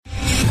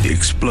The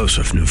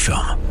explosive new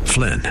film,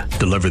 Flynn,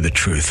 deliver the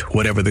truth,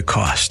 whatever the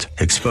cost,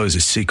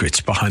 exposes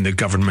secrets behind the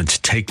government's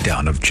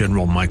takedown of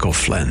General Michael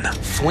Flynn.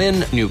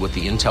 Flynn knew what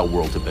the intel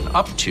world had been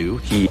up to.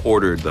 He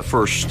ordered the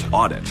first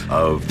audit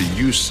of the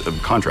use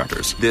of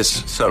contractors.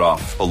 This set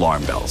off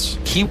alarm bells.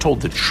 He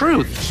told the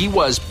truth. He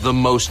was the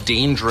most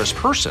dangerous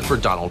person for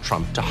Donald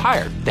Trump to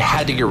hire. They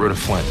had to get rid of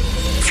Flynn.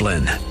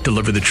 Flynn,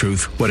 deliver the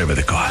truth, whatever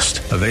the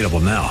cost. Available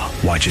now.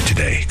 Watch it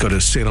today. Go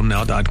to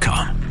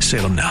salemnow.com.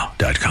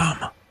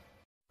 salemnow.com.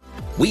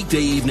 Weekday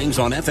evenings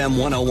on FM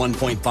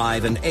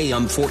 101.5 and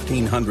AM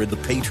 1400 The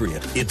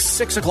Patriot. It's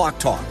 6 o'clock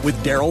talk with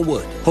Daryl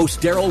Wood. Host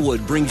Daryl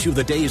Wood brings you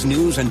the day's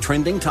news and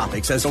trending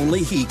topics as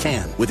only he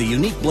can, with a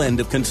unique blend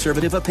of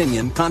conservative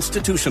opinion,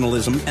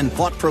 constitutionalism, and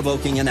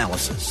thought-provoking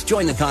analysis.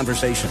 Join the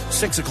conversation.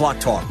 6 o'clock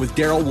talk with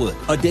Daryl Wood.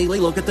 A daily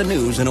look at the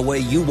news in a way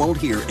you won't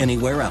hear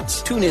anywhere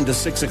else. Tune in to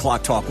 6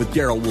 o'clock talk with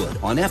Daryl Wood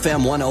on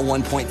FM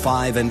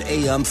 101.5 and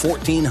AM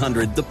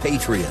 1400 The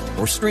Patriot,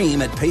 or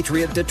stream at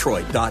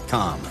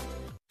patriotdetroit.com.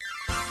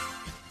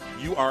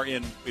 You are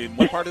in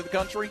what part of the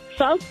country?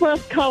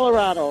 Southwest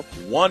Colorado.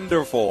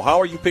 Wonderful. How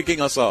are you picking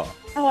us up?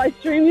 Oh, I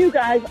stream you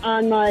guys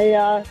on my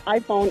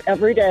iPhone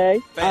every day.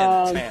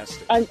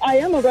 Fantastic. I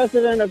am a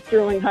resident of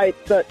Sterling Heights,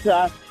 but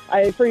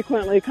I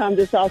frequently come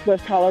to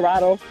Southwest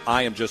Colorado.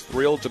 I am just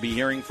thrilled to be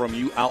hearing from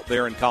you out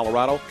there in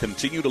Colorado.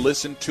 Continue to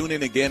listen, tune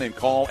in again, and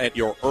call at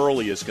your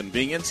earliest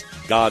convenience.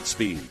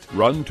 Godspeed.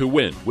 Run to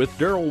Win with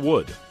Daryl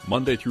Wood,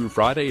 Monday through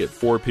Friday at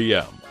 4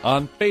 p.m.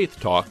 on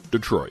Faith Talk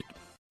Detroit.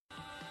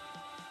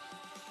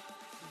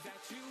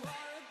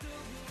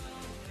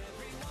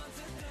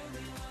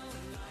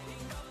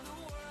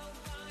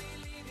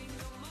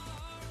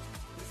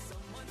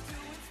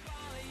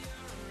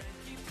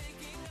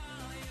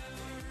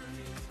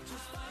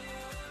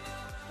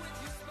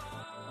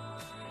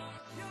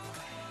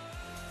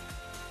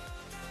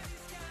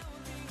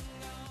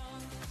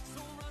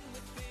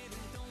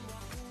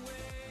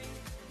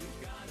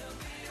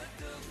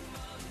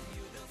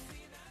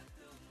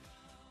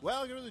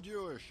 Welcome to the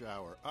Jewish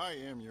Hour. I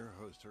am your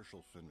host,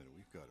 Herschel Finman.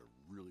 We've got a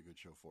really good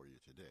show for you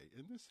today.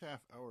 In this half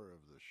hour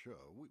of the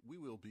show, we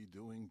will be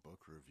doing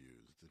book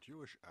reviews. The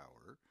Jewish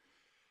Hour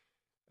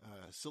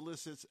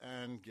solicits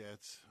and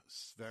gets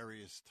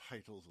various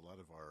titles. A lot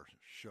of our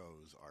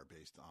shows are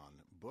based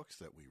on books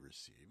that we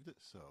received.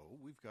 So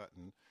we've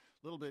gotten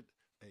a little bit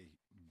a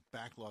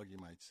backlog, you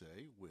might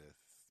say, with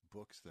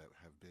books that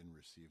have been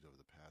received over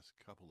the past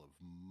couple of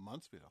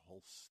months. We had a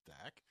whole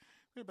stack.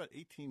 We had about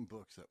 18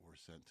 books that were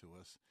sent to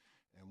us,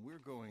 and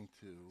we're going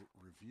to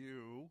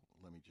review,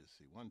 let me just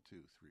see, 1,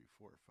 2, 3,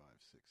 4, 5,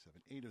 6,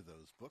 7, 8 of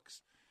those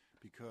books,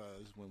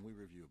 because when we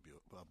review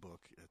a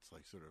book, it's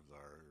like sort of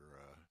our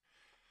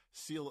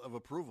seal of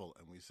approval,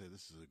 and we say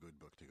this is a good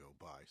book to go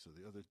buy. So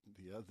the other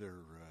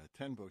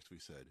 10 books we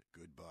said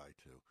goodbye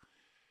to.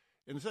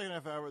 In the second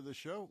half hour of the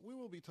show, we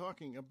will be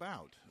talking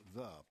about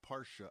the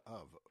Parsha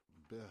of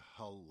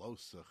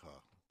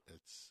Behalosecha.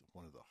 It's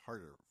one of the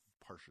harder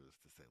parshas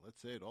to say. Let's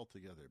say it all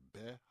together.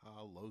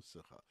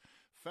 Behalosecha.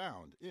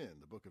 Found in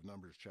the book of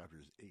Numbers,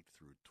 chapters 8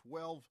 through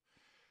 12.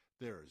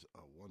 There's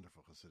a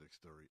wonderful Hasidic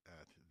story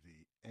at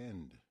the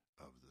end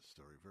of the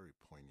story. Very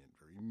poignant,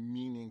 very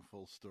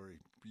meaningful story.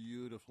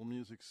 Beautiful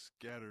music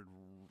scattered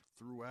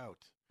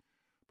throughout.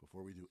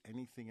 Before we do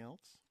anything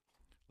else,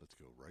 let's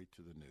go right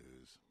to the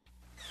news.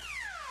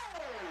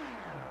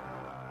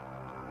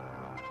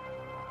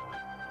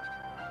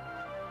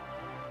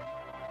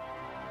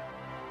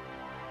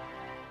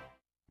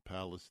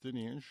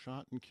 Palestinians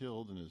shot and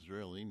killed an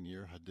Israeli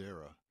near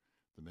Hadera.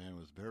 The man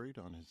was buried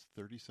on his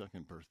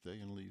 32nd birthday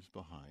and leaves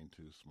behind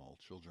 2 small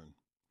children.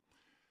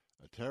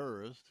 A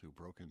terrorist who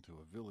broke into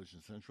a village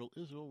in central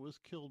Israel was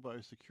killed by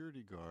a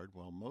security guard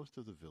while most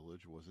of the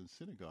village was in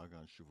synagogue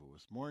on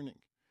Shavuos morning.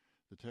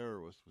 The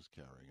terrorist was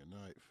carrying a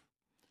knife.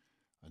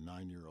 A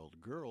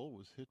 9-year-old girl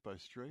was hit by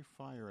stray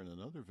fire in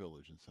another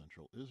village in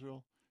central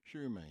Israel. She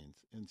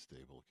remains in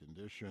stable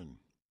condition.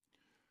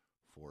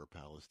 4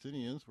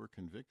 Palestinians were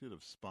convicted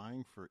of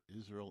spying for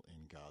Israel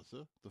in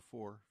Gaza. The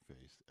 4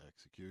 faced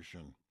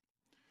execution.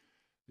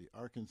 The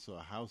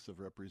Arkansas House of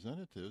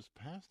Representatives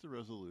passed a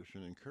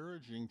resolution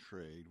encouraging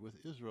trade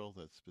with Israel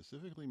that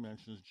specifically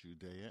mentions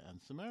Judea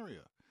and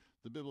Samaria,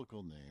 the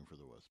biblical name for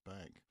the West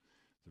Bank.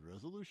 The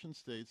resolution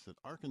states that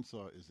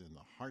Arkansas is in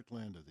the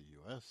heartland of the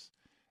U.S.,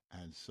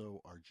 and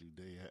so are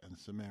Judea and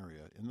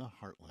Samaria in the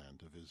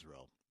heartland of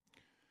Israel.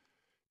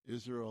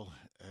 Israel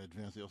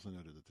advanced. They also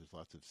noted that there's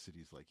lots of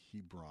cities like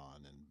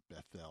Hebron and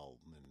Bethel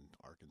in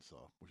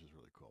Arkansas, which is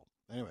really cool.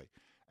 Anyway,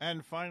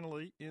 and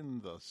finally,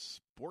 in the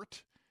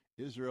sport,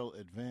 Israel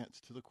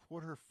advanced to the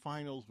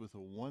quarterfinals with a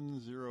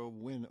 1-0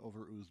 win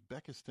over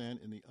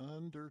Uzbekistan in the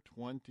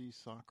Under-20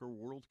 Soccer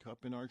World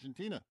Cup in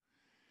Argentina.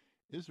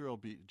 Israel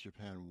beat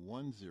Japan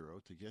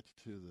 1-0 to get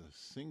to the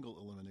single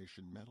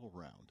elimination medal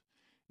round.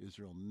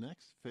 Israel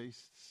next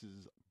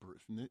faces,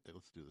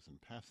 let's do this in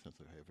past tense,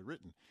 I have it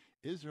written.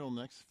 Israel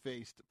next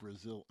faced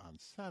Brazil on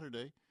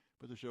Saturday,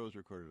 but the show is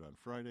recorded on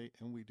Friday,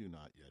 and we do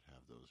not yet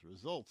have those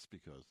results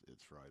because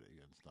it's Friday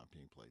and it's not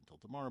being played until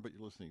tomorrow, but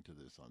you're listening to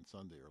this on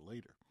Sunday or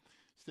later.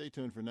 Stay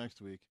tuned for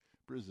next week.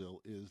 Brazil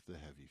is the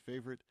heavy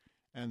favorite,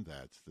 and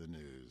that's the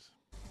news.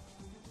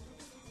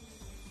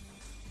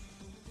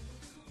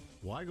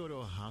 Why go to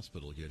a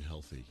hospital to get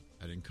healthy?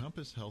 At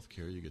Encompass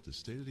Healthcare, you get the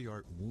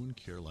state-of-the-art wound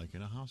care like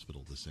in a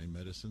hospital. The same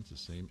medicines, the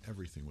same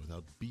everything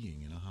without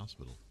being in a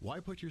hospital. Why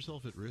put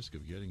yourself at risk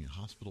of getting a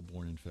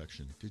hospital-borne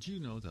infection? Did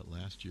you know that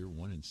last year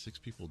 1 in 6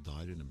 people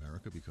died in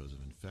America because of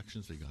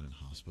infections they got in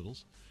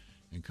hospitals?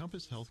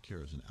 Encompass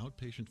Healthcare is an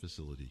outpatient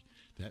facility.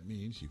 That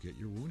means you get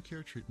your wound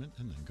care treatment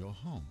and then go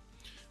home.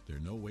 There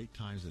are no wait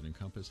times at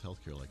Encompass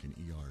Healthcare like in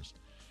ERs.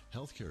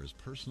 Healthcare is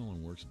personal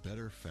and works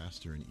better,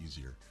 faster, and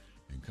easier.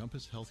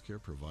 Encompass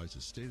Healthcare provides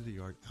a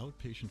state-of-the-art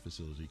outpatient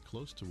facility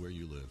close to where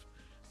you live.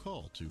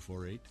 Call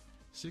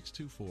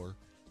 248-624-9800.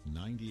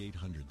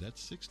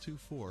 That's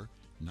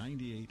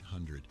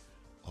 624-9800.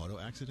 Auto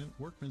accident,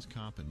 workman's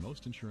comp, and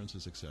most insurance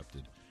is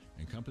accepted.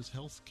 Encompass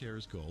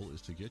Healthcare's goal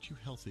is to get you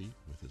healthy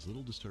with as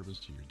little disturbance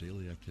to your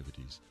daily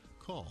activities.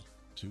 Call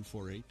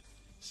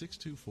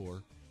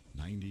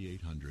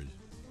 248-624-9800.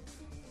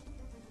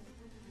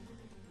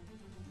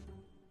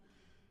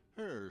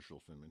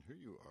 Herschel Finman here.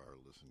 You are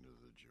listening to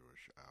the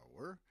Jewish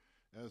Hour.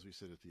 As we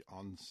said at the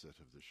onset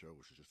of the show,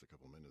 which was just a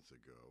couple minutes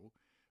ago,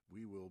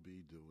 we will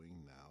be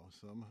doing now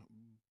some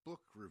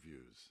book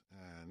reviews.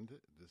 And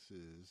this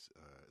is,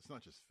 it's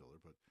not just filler,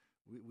 but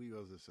we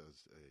owe this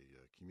as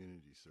a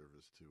community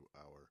service to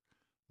our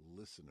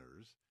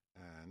listeners.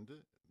 And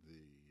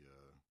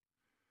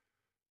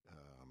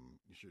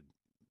you should,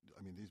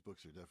 these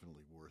books are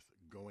definitely worth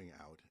going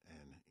out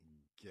and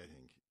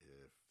getting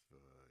if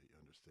you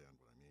understand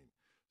what I mean.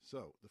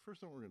 So, the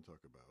first one we're going to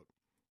talk about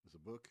is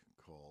a book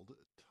called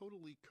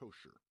Totally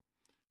Kosher.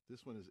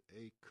 This one is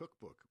a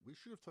cookbook. We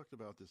should have talked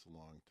about this a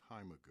long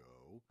time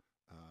ago.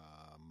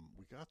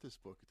 We got this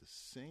book the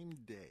same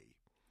day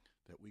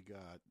that we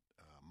got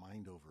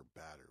Mind Over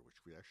Batter,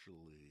 which we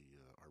actually,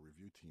 our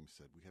review team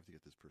said, we have to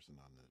get this person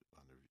on the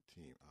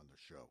team, on the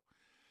show.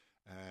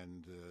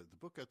 And the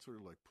book got sort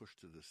of like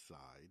pushed to the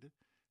side,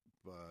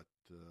 but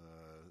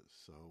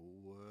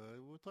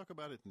we'll talk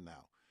about it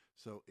now.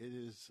 So it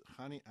is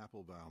Chani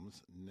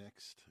Applebaum's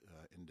next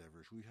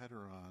endeavor. We had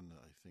her on,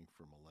 I think,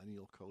 for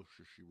Millennial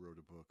Kosher. She wrote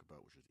a book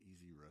about, which is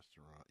easy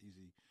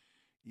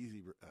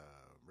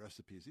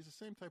recipes. It's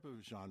the same type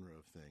of genre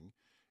of thing.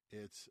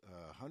 It's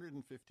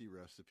 150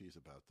 recipes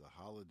about the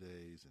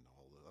holidays and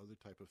all the other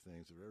type of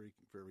things. A very,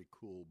 very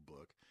cool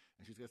book.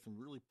 And she's got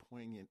some really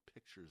poignant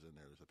pictures in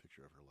there. There's a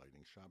picture of her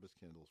lighting Shabbos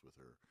candles with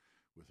her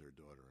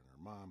daughter and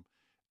her mom.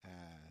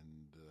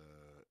 And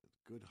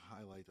good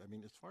highlight.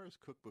 As far as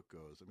cookbook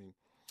goes,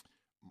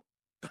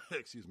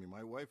 excuse me,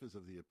 my wife is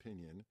of the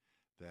opinion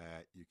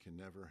that you can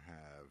never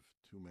have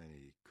too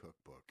many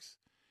cookbooks.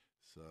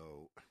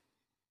 So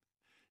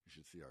you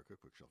should see our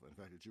cookbook shelf. In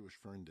fact, at Jewish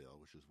Ferndale,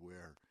 which is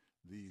where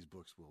these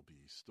books will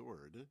be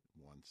stored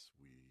once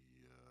we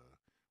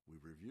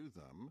review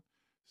them.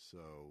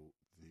 So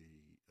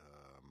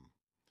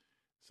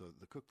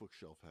the cookbook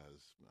shelf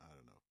has,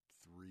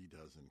 3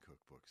 dozen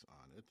cookbooks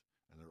on it,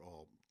 and they're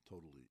all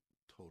totally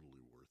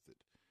worth it.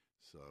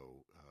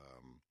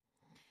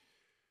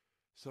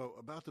 So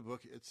about the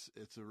book, it's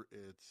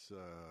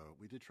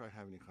we did try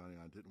having Chani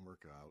on, it didn't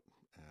work out,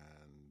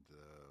 and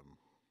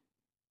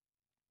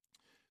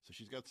so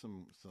she's got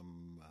some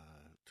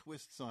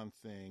twists on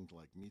things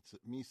like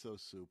miso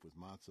soup with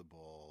matzah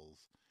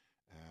balls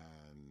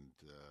and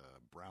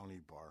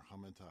brownie bar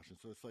hamantash, and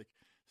so it's like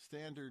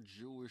standard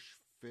Jewish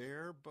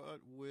fare,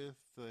 but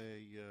with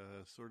a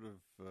sort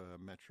of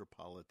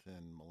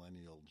metropolitan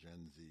millennial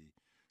Gen Z.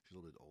 She's a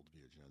little bit old to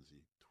be a Gen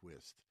Z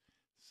twist.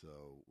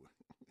 So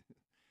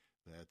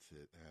that's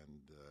it.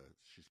 And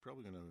she's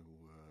probably going to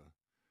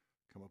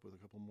come up with a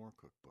couple more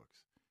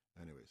cookbooks.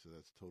 Anyway, so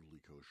that's Totally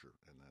Kosher,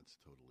 and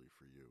that's totally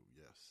for you.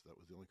 Yes, that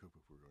was the only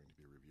cookbook we're going to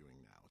be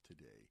reviewing now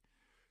today.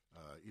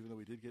 Even though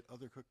we did get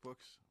other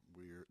cookbooks,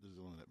 this is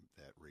the one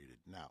that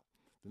rated. Now,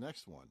 the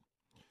next one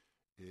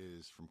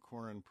is from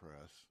Koren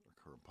Press,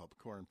 or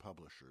Koren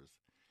Publishers.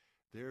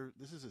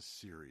 This is a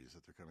series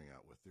that they're coming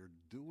out with. They're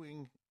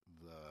doing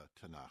the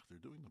Tanakh.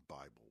 They're doing the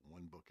Bible,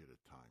 one book at a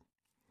time.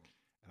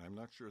 And I'm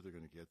not sure they're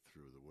going to get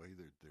through the way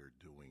they're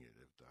doing it.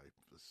 I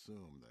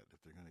assume that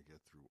if they're going to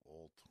get through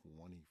all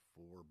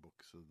 24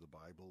 books of the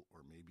Bible,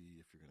 or maybe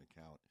if you're going to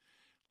count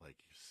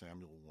like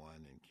Samuel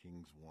 1 and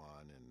Kings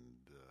 1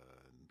 and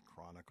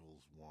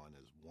Chronicles 1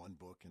 as one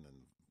book, and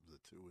then the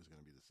 2 is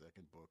going to be the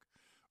second book,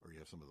 or you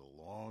have some of the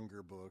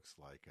longer books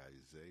like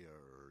Isaiah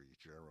or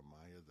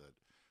Jeremiah that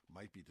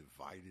might be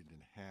divided in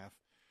half.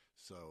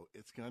 So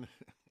it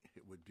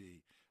would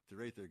be the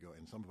rate they're going.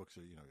 And some books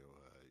are, you have the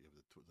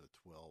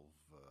 12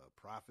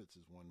 prophets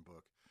is one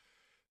book.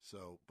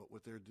 So, but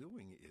what they're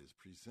doing is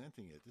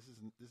presenting it. This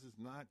is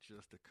not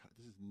just a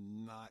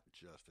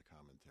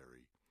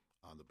commentary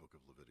on the book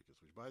of Leviticus,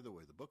 which, by the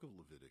way, the book of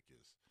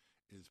Leviticus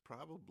is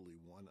probably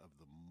one of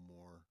the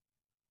more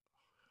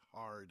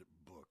hard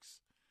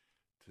books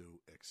to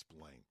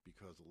explain,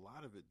 because a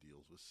lot of it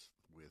deals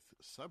with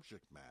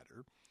subject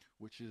matter,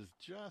 which is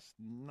just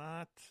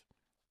not.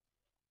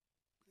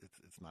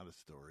 It's not a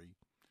story,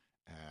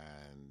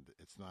 and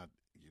it's it's not,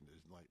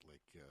 there's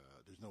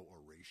there's no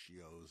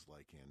oratios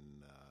like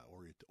in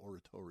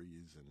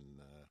oratories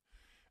and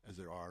as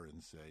there are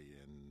in, say,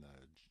 in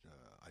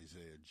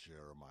Isaiah,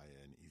 Jeremiah,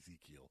 and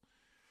Ezekiel,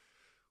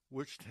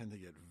 which tend to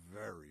get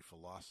very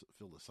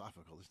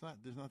philosophical.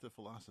 There's not the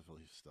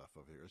philosophy stuff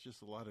over here. It's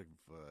just a lot of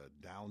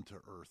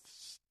down-to-earth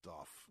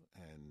stuff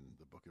in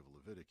the book of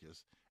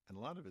Leviticus, and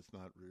a lot of it's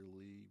not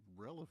really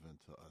relevant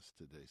to us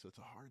today. So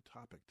it's a hard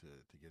topic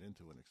to get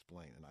into and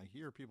explain. And I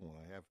hear people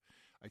when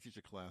I teach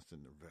a class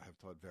and have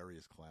taught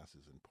various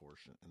classes in the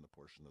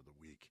portion of the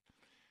week,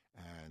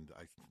 and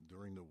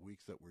during the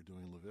weeks that we're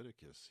doing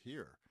Leviticus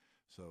here,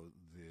 so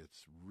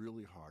it's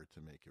really hard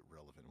to make it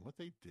relevant. And what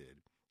they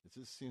did.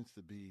 This seems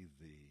to be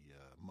the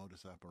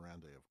modus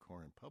operandi of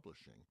Koren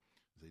Publishing.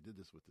 They did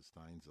this with the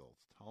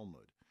Steinsaltz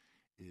Talmud.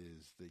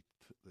 Is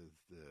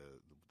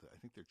I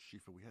think their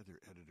chief. We had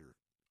their editor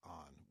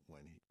on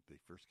when they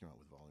first came out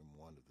with Volume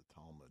 1 of the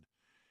Talmud,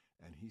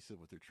 and he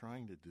said what they're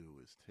trying to do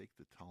is take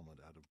the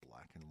Talmud out of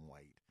black and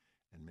white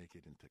and make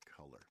it into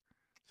color.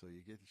 So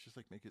it's just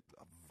like make it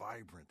a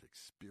vibrant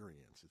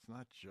experience. It's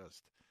not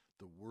just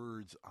the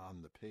words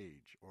on the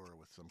page or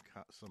with some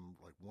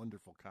like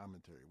wonderful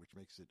commentary, which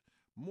makes it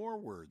more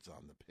words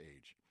on the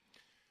page.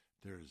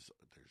 There's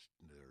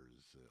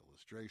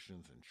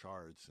illustrations and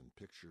charts and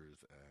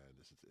pictures, and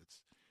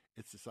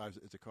it's the size.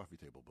 It's a coffee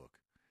table book,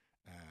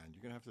 and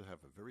you're going to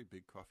have a very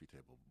big coffee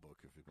table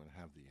book if you're going to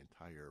have the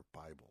entire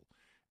Bible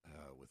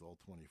with all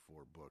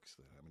 24 books.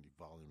 How many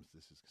volumes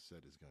this is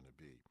said is going to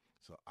be.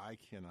 So I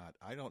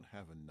don't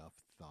have enough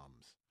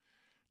thumbs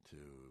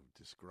to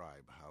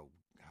describe how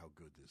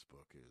good this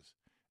book is,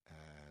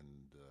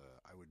 and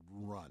I would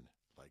run,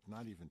 like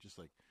not even just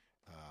like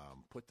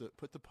put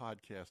the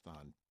podcast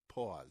on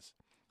pause,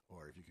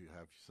 or if you could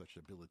have such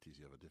abilities,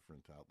 you have a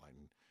different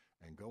outline,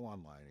 and go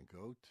online and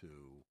go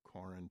to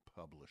Koren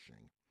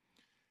Publishing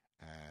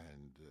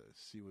and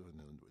see what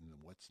in the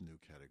What's New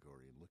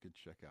category and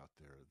check out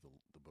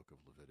the book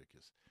of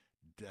Leviticus.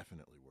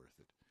 Definitely worth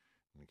it.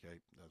 Okay,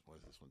 that's why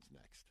this one's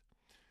next.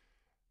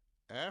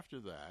 After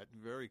that,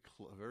 very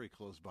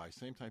close by,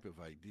 same type of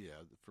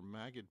idea from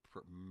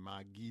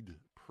Magid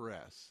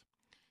Press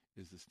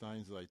is the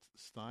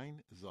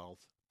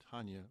Steinsaltz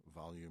Tanya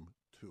Volume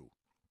 2.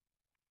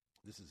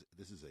 This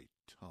is a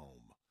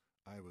tome.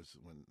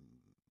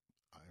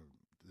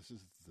 This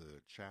is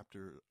the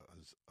chapter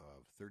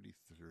of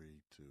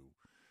 33 to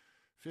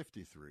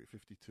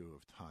 52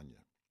 of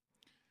Tanya,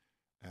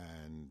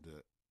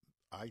 and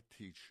I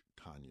teach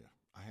Tanya.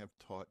 I have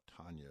taught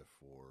Tanya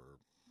for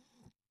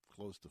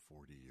close to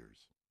 40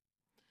 years.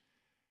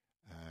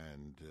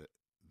 And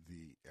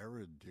the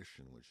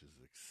erudition which is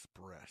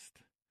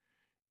expressed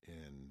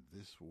in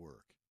this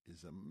work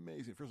is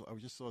amazing. First of all, I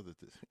just saw that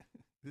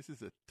this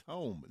is a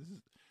tome.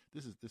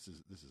 This is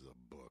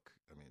a book.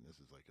 I mean,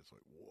 it's like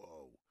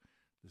whoa.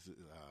 This is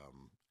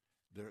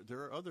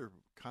there are other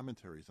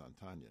commentaries on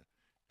Tanya,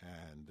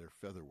 and they're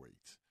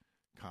featherweights,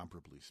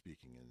 comparably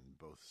speaking, in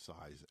both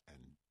size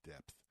and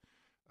depth.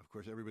 Of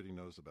course, everybody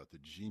knows about the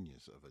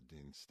genius of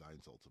Adin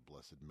Steinsaltz of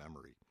blessed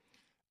memory,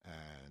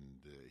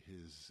 and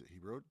he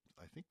wrote,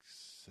 I think,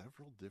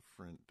 several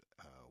different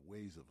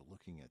ways of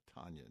looking at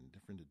Tanya, and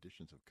different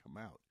editions have come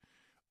out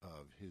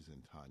of his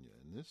in Tanya.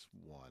 And this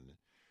one,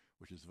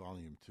 which is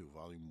Volume 2,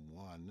 Volume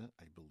 1,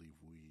 I believe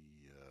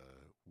we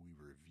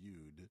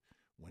reviewed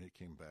when it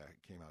came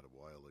out a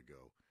while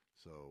ago.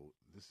 So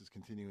this is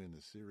continuing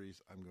the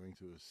series. I'm going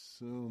to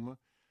assume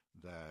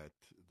that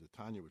the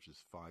Tanya, which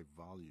is 5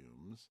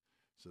 volumes.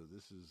 So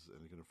this is,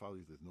 and they're going to follow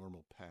the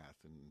normal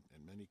path, and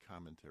many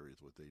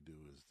commentaries, what they do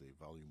is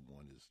volume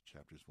 1 is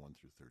chapters 1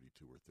 through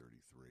 32 or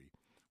 33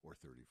 or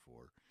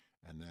 34,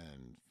 and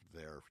then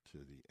there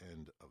to the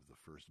end of the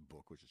first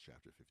book, which is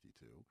chapter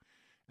 52,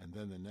 and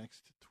then the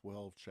next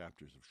 12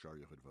 chapters of Shar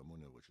Yechud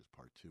V'Amunah, which is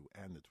part 2,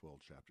 and the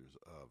 12 chapters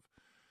of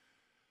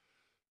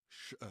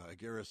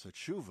Ageres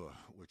HaTshuva,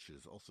 which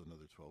is also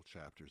another 12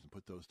 chapters, and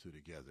put those two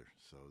together.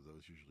 So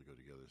those usually go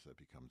together, so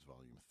that becomes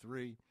volume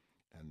 3.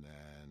 And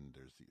then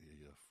there's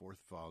the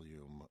 4th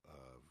volume,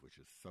 which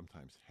is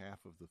sometimes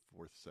half of the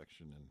 4th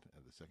section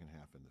and the second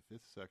half in the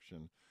 5th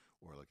section,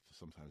 or like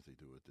sometimes they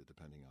do it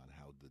depending on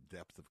how the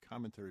depth of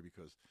commentary,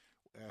 because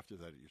after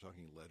that you're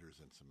talking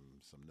letters and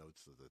some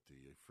notes that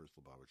the first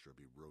Lubavitch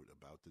Rebbe wrote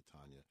about the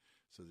Tanya.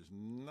 So there's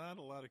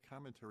not a lot of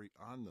commentary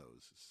on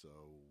those.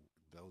 So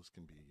those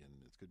can be,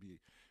 and it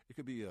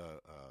could be a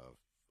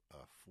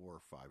 4 or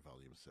 5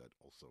 volume set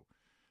also.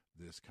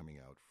 This coming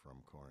out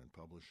from Koren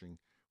Publishing.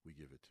 We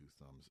give it 2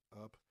 thumbs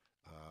up.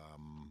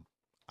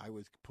 I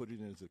would put it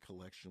in as a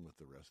collection with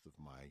the rest of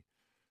my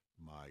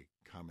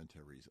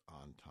commentaries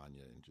on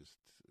Tanya, and just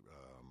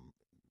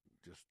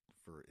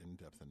for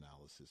in-depth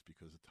analysis,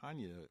 because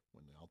Tanya,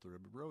 when the Alter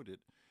Rebbe wrote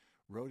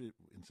it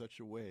in such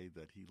a way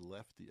that he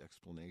left the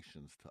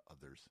explanations to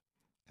others,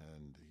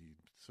 and he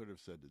sort of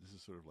said that this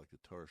is sort of like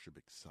the Torah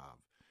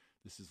Shebiksav.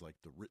 This is like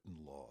the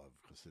written law of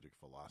Hasidic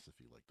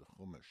philosophy, like the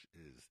Chumash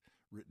is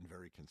written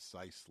very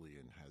concisely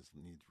and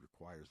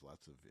requires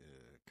lots of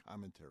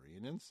commentary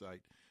and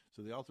insight.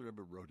 So the Alter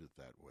Rebbe wrote it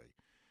that way.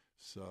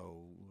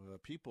 So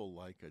people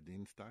like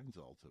Adine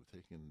Steinsaltz have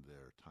taken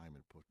their time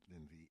and put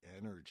in the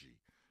energy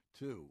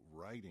to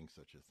writing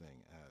such a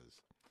thing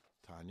as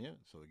Tanya.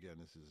 So again,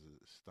 this is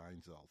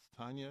Steinsaltz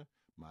Tanya,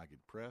 Maggid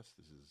Press.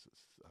 This is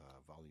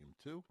Volume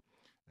 2,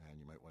 and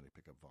you might want to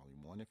pick up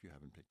Volume 1 if you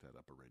haven't picked that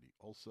up already.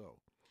 Also,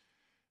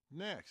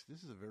 next,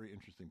 this is a very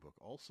interesting book,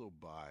 also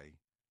by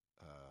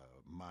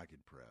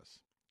Maggid Press.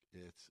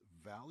 It's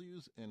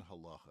Values in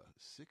Halacha,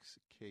 6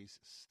 case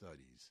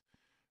studies.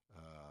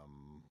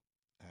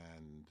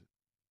 And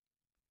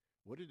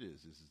what it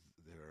is it's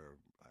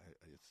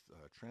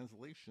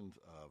translations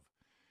of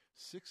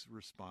 6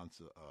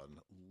 responses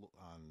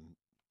on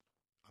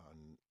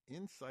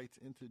insights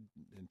into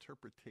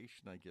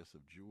interpretation, I guess,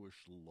 of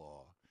Jewish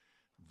law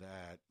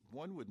that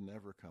one would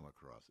never come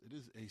across. It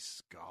is a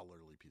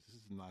scholarly piece. This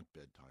is not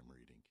bedtime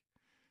reading.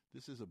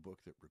 This is a book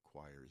that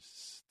requires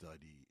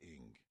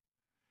studying.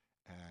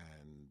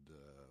 And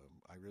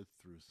I read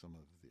through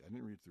I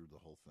didn't read through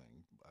the whole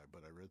thing,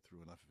 but I read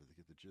through enough of it to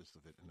get the gist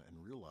of it and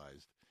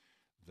realized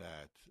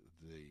that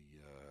the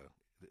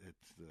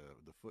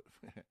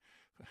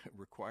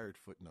required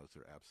footnotes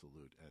are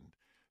absolute, and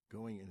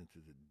going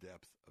into the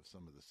depth of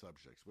some of the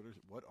subjects.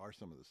 What are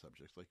some of the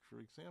subjects? Like, for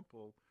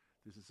example,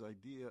 there's this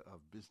idea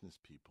of business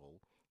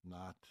people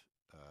not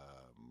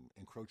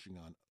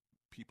encroaching on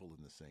people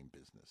in the same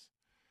business.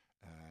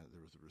 There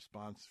was a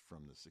response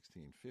from the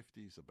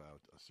 1650s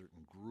about a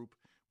certain group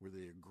where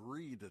they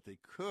agreed that they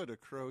could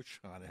encroach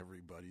on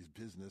everybody's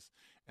business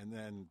and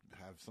then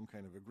have some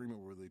kind of agreement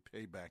where they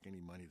pay back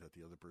any money that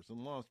the other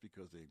person lost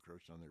because they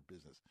encroached on their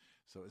business.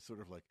 So it's sort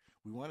of like,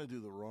 we want to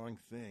do the wrong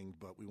thing,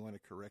 but we want to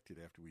correct it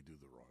after we do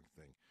the wrong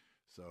thing.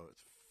 So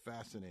it's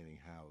fascinating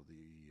how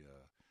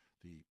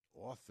the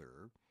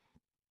author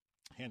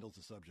handles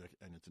the subject,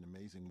 and it's an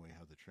amazing way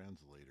how the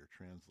translator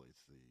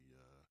translates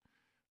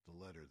the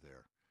letter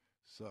there.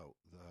 So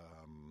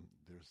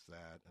there's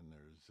that, and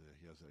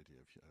he has the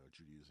idea of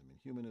Judaism and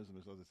humanism.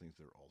 There's other things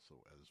there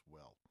also as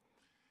well.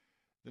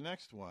 The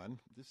next one,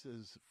 this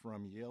is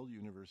from Yale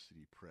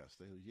University Press.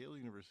 Yale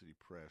University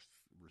Press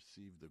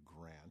received a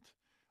grant,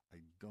 I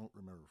don't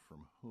remember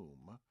from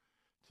whom,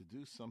 to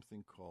do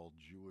something called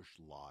Jewish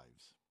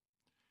Lives.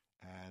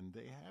 And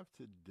they have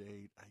to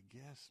date, I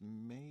guess,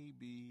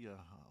 maybe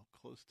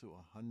close to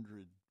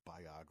 100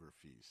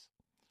 biographies.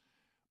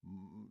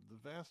 The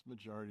vast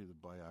majority of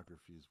the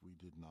biographies we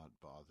did not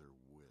bother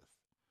with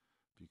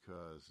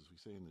because, as we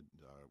say in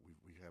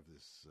we have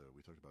this, we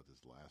talked about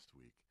this last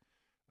week,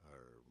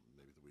 or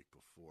maybe the week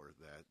before,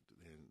 that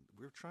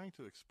we're trying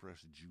to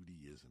express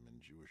Judaism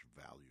and Jewish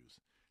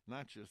values,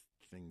 not just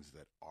things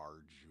that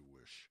are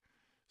Jewish.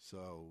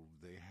 So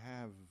they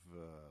have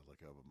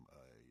like a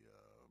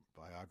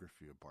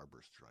biography of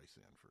Barbra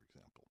Streisand, for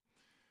example,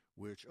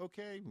 which,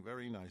 okay,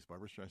 very nice.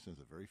 Barbra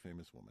Streisand is a very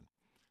famous woman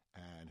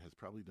and has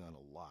probably done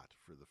a lot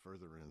for the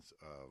furtherance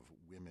of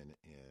women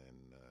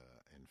in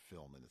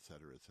film, and et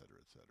cetera, et cetera,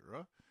 et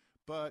cetera.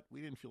 But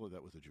we didn't feel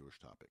that was a Jewish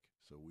topic,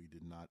 so we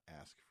did not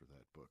ask for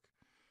that book.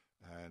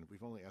 And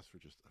we've only asked for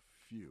just a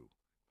few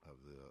of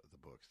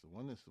the books. The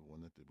one that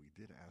we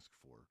did ask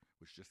for,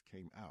 which just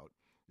came out,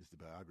 is the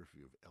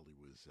biography of Elie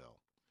Wiesel.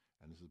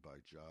 And this is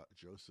by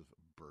Joseph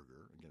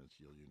Berger. Again, it's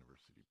Yale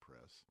University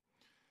Press.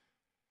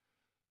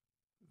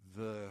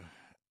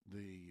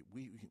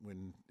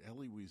 When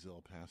Elie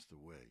Wiesel passed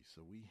away,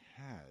 so we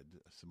had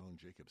Simone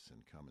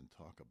Jacobson come and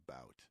talk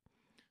about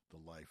the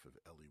life of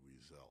Elie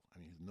Wiesel. I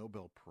mean, he's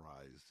Nobel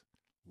Prize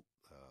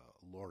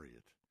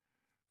laureate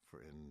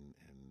I'm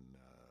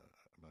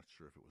not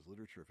sure if it was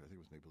literature, I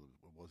think it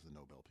was the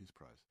Nobel Peace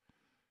Prize,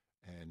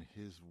 and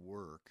his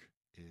work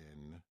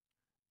in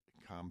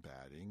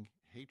combating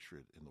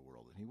hatred in the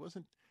world. And he was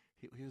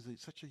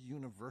such a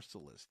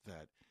universalist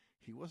that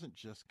he wasn't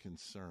just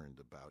concerned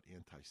about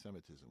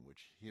anti-Semitism,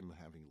 which him,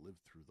 having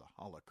lived through the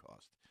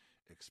Holocaust,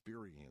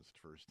 experienced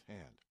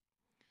firsthand.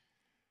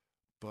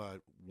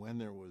 But when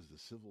there was the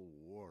civil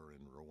war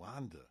in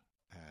Rwanda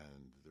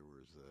and there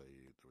was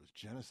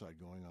genocide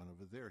going on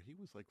over there, he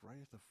was like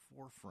right at the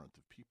forefront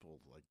of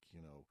people, like,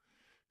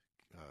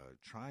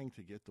 trying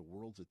to get the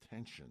world's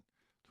attention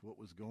to what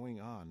was going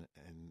on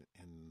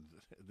in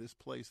this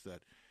place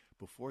that,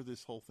 before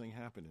this whole thing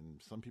happened,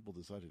 and some people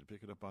decided to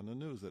pick it up on the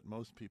news, that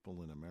most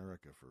people in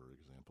America, for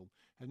example,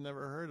 had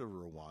never heard of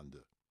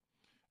Rwanda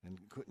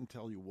and couldn't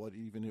tell you what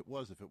even it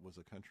was, if it was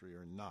a country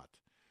or not.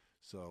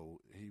 So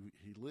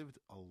he lived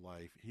a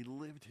life. He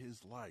lived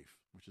his life,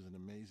 which is an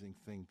amazing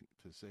thing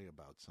to say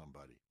about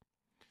somebody.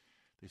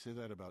 They say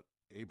that about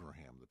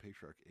Abraham, the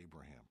patriarch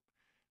Abraham,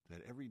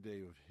 that every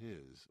day of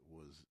his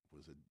was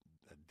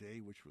a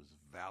day which was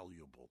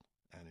valuable,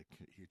 and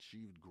he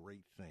achieved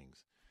great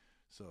things.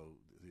 So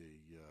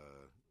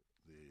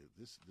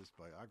this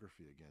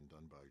biography, again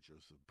done by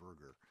Joseph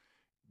Berger,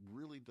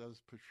 really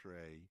does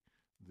portray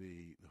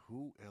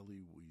who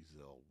Elie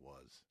Wiesel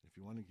was. If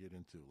you want to get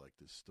into like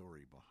the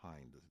story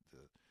behind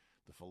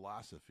the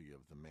philosophy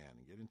of the man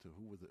and get into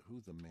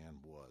who the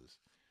man was,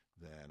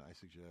 then I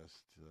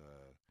suggest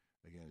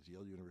Again, it's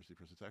Yale University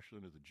Press. It's actually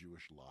under the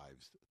Jewish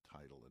Lives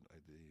title, and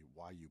the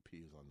YUP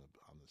is on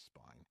the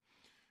spine,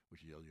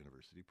 which is Yale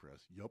University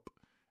Press. Yup.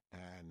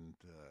 And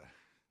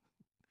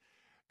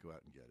go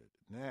out and get it.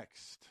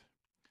 Next,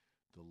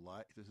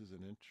 this is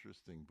an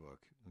interesting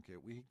book. Okay,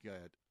 we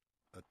got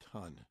a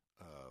ton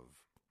of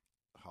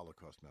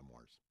Holocaust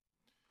memoirs.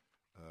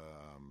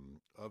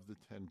 Of the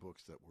 10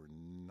 books that were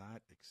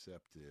not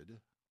accepted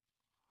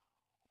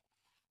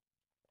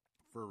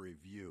for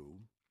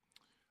review,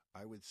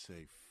 I would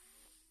say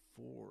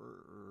 4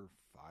 or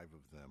 5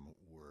 of them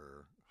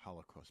were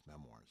Holocaust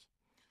memoirs.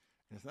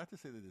 And it's not to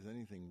say that there's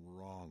anything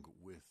wrong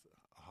with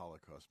a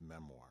Holocaust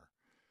memoir,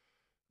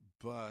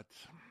 but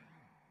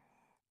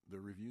the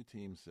review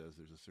team says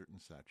there's a certain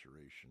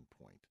saturation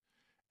point.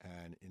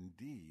 And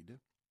indeed,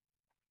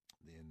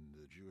 in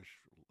the Jewish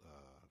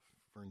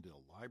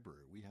Ferndale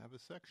Library, we have a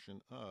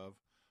section of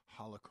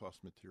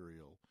Holocaust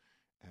material,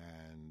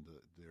 and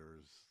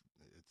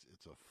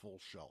it's a full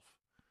shelf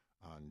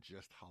on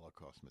just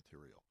Holocaust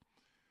material.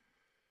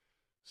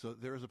 So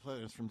there is a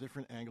play. It's from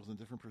different angles and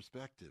different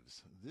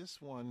perspectives.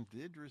 This one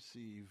did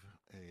receive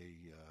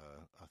a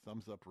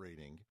thumbs-up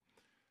rating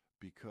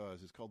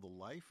because it's called The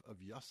Life of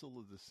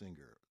Yossele the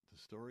Singer, the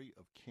story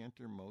of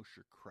Cantor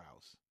Moshe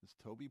Krauss. It's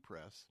Toby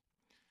Press,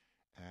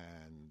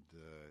 and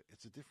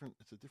it's a different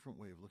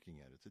way of looking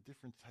at it. It's a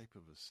different type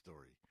of a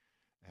story,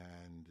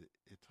 and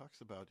it talks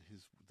about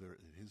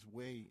his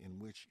way in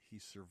which he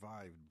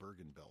survived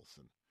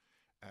Bergen-Belsen,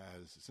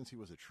 since he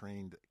was a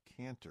trained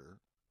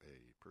cantor,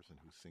 a person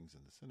who sings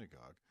in the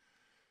synagogue.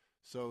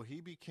 So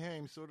he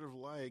became sort of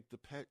like the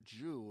pet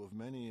Jew of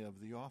many of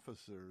the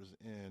officers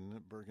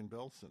in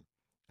Bergen-Belsen,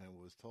 and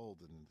was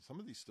told. And some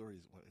of these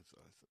stories,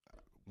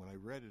 when I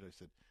read it, I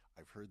said,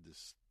 I've heard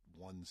this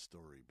one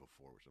story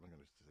before, which I'm not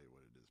going to say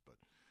what it is, but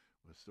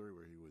a story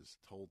where he was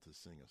told to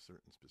sing a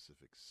certain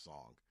specific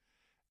song,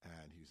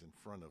 and he was in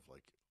front of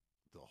like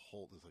the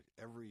whole. There's like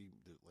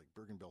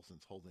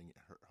Bergen-Belsen's holding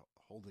a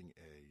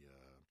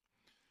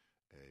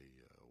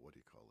what do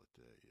you call it?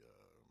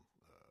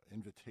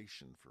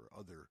 Invitation for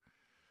other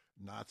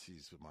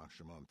Nazis of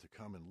Machshamam to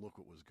come and look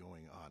what was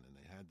going on, and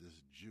they had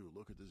this Jew.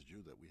 Look at this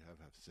Jew that we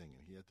have sing,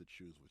 and he had to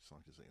choose which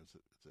song to sing. It's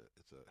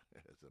an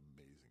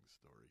amazing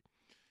story.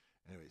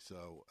 Anyway,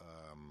 so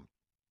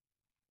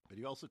but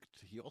he also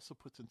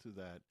puts into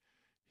that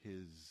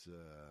his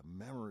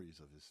memories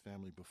of his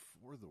family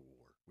before the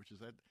war, which is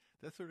that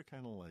sort of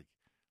kind of like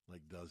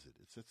does it.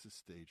 It sets the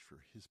stage for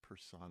his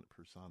persona,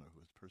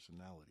 his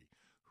personality,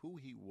 who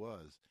he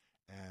was.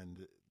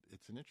 And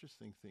it's an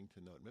interesting thing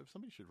to note. Maybe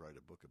somebody should write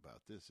a book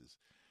about this, is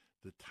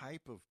the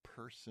type of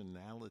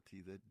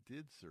personality that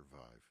did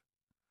survive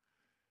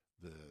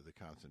the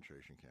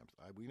concentration camps.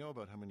 We know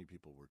about how many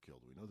people were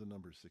killed. We know the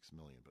number is 6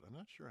 million, but I'm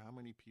not sure how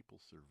many people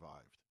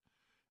survived.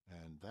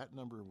 And that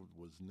number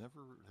has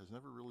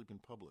never really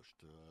been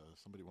published.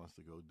 Somebody wants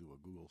to go do a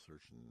Google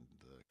search and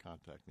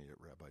contact me at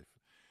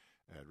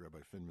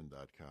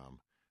rabbifinman.com,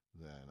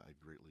 then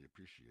I'd greatly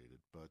appreciate it.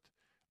 But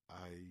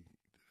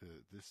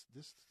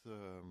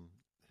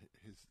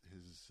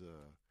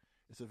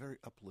it's a very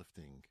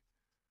uplifting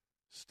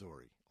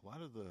story. A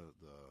lot of the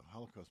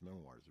Holocaust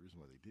memoirs, the reason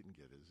why they didn't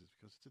get it is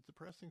because it's a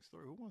depressing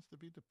story. Who wants to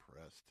be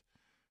depressed?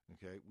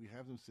 Okay, we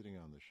have them sitting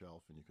on the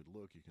shelf, and you could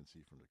look. You can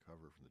see from the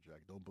cover, from the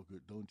jacket. Don't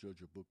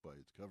judge a book by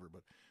its cover.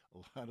 But a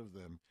lot of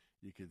them,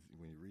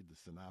 when you read the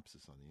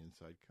synopsis on the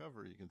inside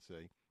cover, you can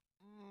say,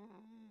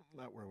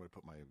 not where I would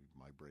put my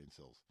brain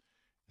cells,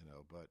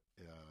 But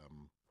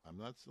I'm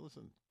not.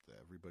 Listen,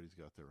 everybody's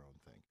got their own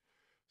thing.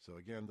 So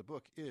again, the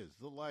book is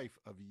The Life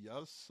of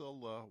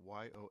Yossele,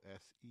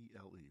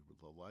 Yosele,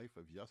 The Life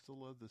of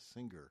Yossele the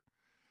Singer,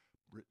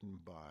 written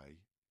by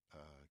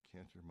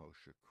Cantor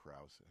Moshe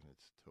Krauss, and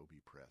it's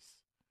Toby Press.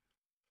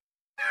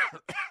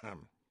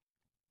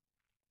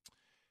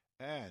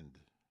 And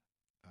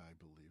I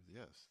believe,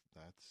 yes,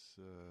 that's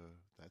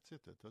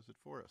it. That does it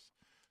for us.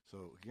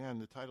 So again,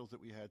 the titles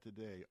that we had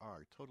today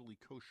are Totally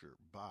Kosher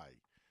by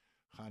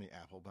Chani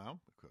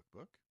Applebaum, a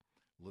cookbook.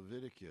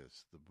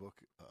 Leviticus, the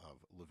book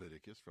of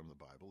Leviticus from the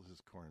Bible. This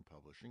is Koren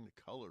Publishing,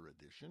 the color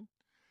edition.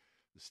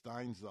 The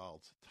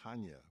Steinsaltz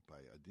Tanya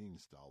by Adin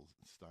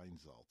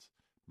Steinsaltz,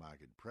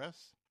 Maggid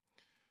Press.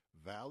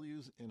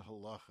 Values in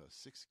Halacha,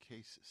 6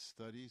 case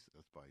studies.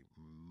 That's by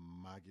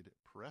Maggid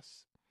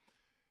Press.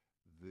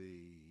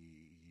 The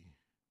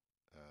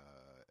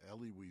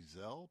Elie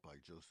Wiesel by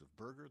Joseph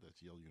Berger.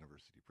 That's Yale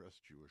University Press,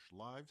 Jewish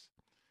Lives.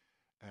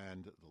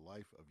 And The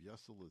Life of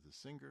Yossele the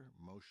Singer,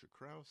 Moshe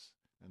Krauss,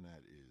 and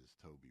that is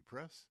Toby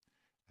Press.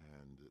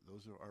 And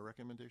those are our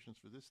recommendations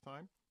for this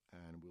time.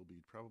 And we'll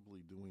be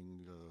probably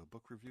doing a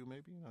book review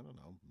maybe, I don't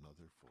know,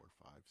 another 4,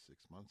 5,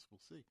 6 months. We'll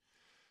see.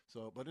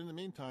 So, but in the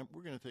meantime,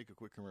 we're going to take a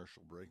quick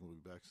commercial break, and we'll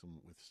be back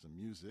with some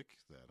music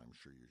that I'm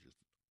sure you're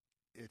just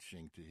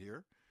itching to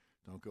hear.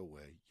 Don't go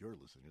away. You're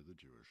listening to The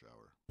Jewish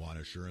Hour. Want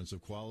assurance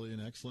of quality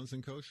and excellence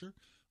in kosher?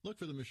 Look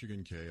for the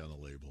Michigan K on the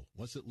label.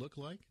 What's it look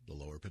like? The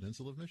Lower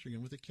Peninsula of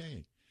Michigan with a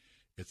K.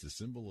 It's the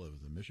symbol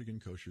of the Michigan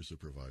Kosher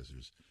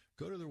Supervisors.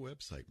 Go to their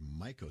website,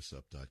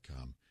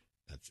 mycosup.com,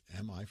 That's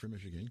MI for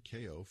Michigan,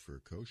 KO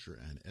for kosher,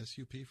 and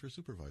SUP for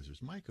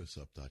supervisors.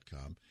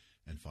 MyCoSup.com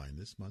and find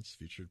this month's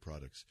featured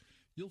products.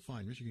 You'll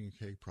find Michigan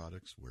K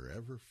products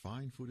wherever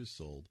fine food is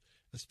sold,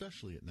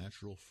 especially at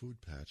Natural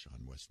Food Patch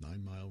on West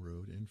 9 Mile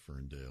Road in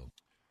Ferndale.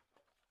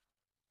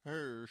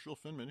 Herschel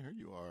Finman, here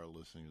you are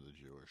listening to the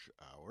Jewish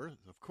Hour.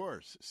 Of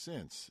course,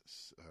 since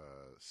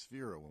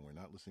Sphira, when we're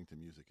not listening to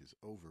music, is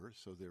over,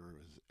 so there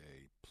is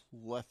a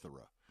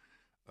plethora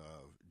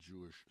of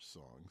Jewish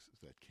songs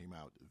that came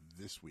out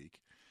this week.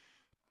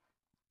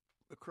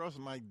 Across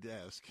my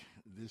desk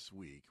this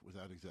week,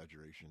 without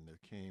exaggeration, there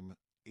came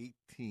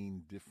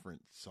 18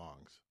 different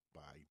songs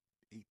by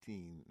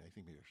 18, I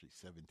think maybe actually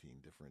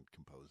 17 different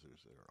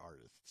composers or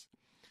artists.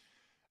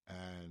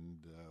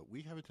 And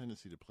we have a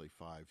tendency to play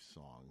 5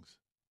 songs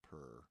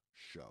per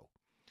show.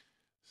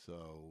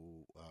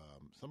 So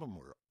some of them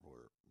were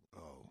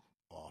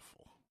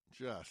awful.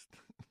 Just,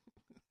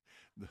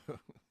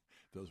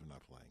 those were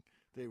not playing.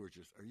 They were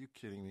just, are you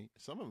kidding me?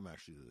 Some of them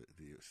actually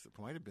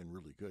might have been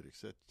really good,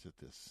 except that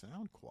the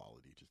sound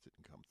quality just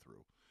didn't come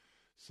through.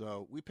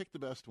 So we picked the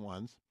best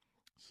ones.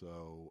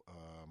 So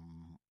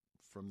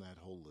from that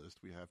whole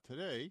list we have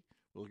today,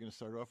 we're going to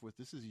start off with,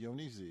 this is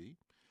Yoni Z.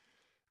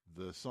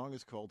 The song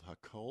is called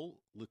Hakol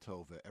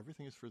Litova,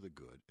 Everything is for the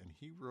Good. And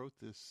he wrote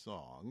this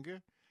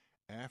song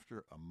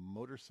after a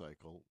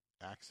motorcycle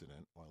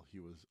accident while he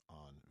was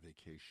on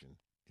vacation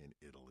in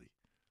Italy.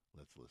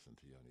 Let's listen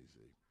to Yoni Z.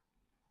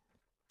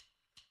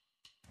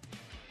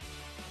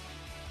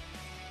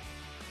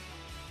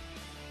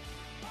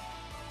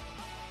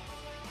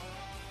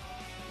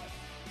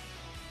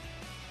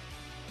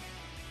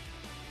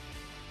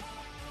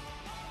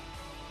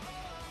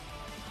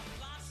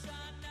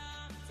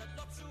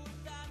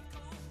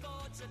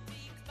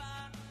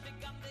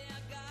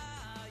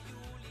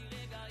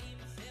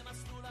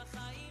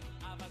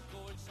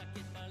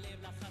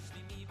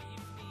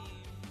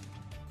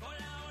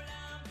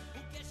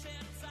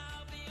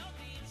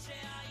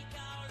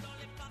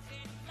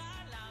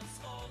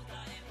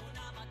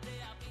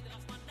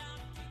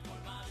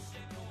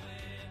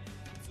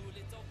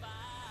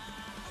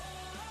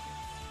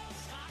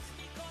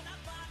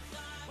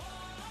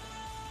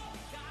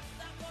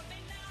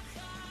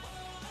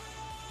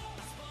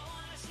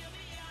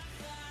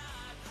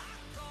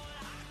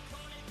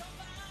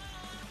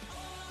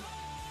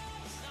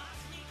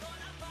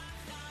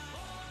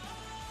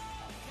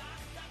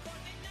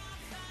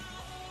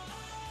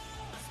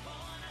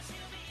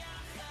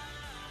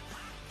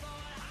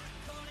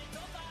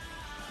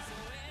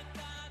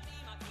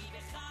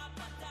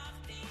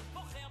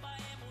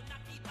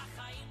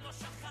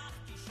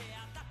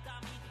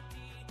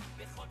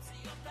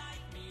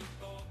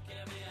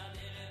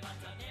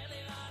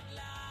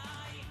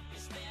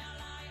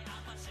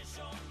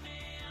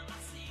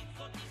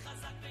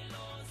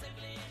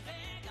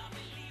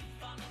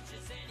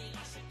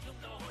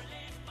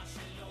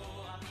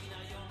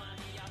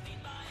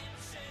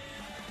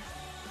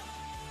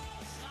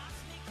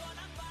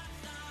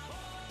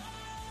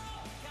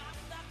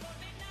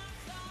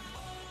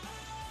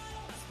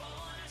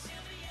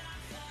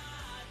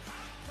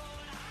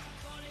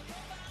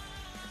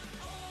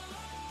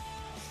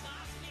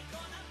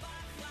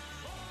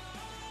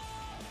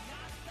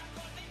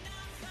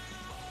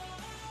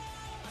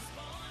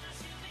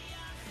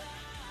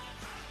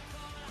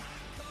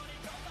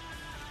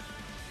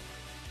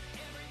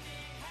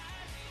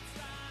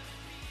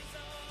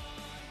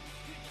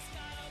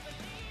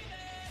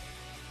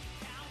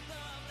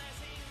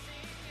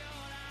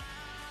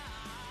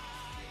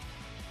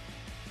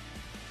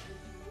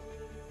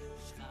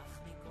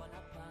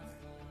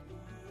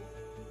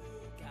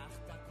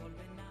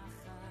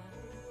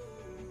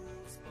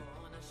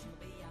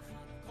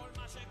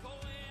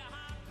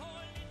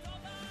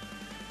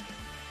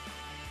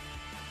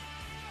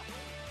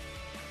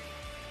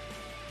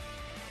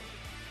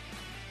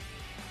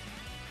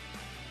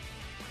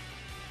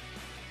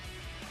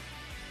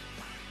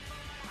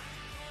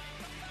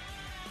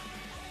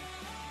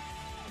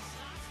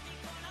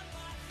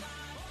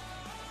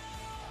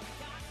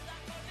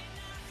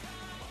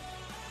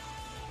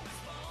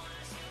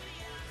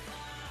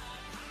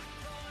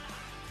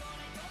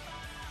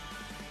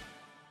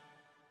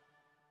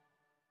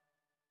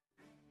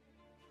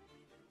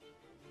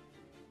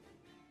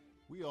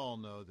 We all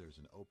know there's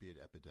an opiate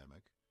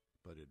epidemic,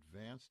 but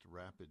Advanced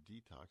Rapid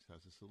Detox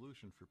has a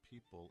solution for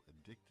people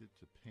addicted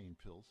to pain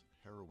pills,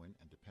 heroin,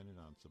 and dependent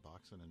on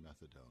Suboxone and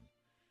methadone.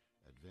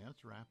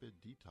 Advanced Rapid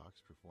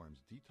Detox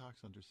performs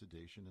detox under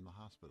sedation in the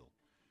hospital.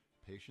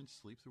 Patients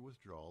sleep through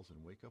withdrawals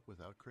and wake up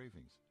without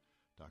cravings.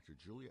 Dr.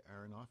 Julia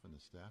Aronoff and the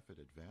staff at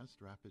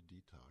Advanced Rapid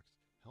Detox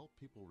help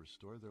people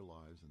restore their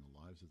lives and the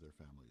lives of their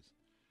families.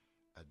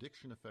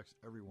 Addiction affects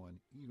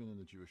everyone, even in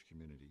the Jewish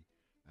community,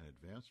 and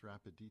Advanced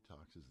Rapid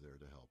Detox is there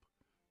to help.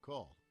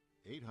 Call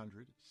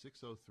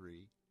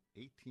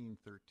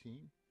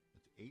 800-603-1813.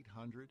 That's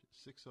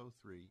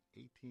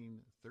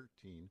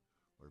 800-603-1813,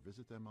 or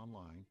visit them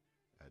online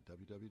at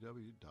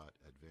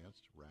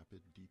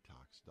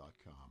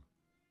www.advancedrapiddetox.com.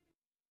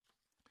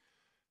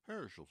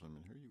 Herschel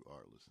Finman here. You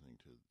are listening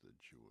to the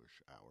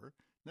Jewish Hour.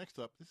 Next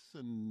up, this is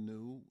a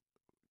new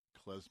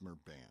klezmer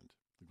band.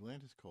 The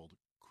band is called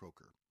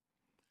Croker.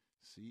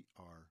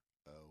 Croaker,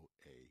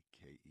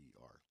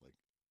 like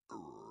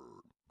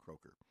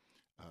Croker.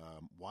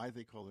 Why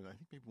they call it? I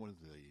think maybe one of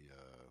the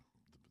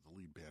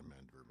lead band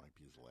member might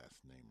be his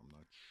last name. I'm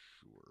not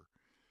sure,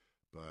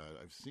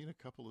 but I've seen a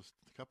couple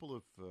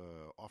of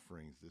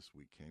offerings this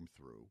week came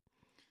through.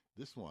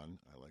 This one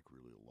I like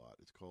really a lot.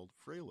 It's called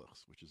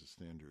Freilichs, which is a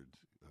standard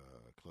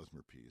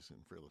klezmer piece,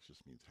 and Freilich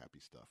just means happy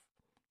stuff.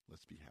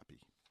 Let's be happy.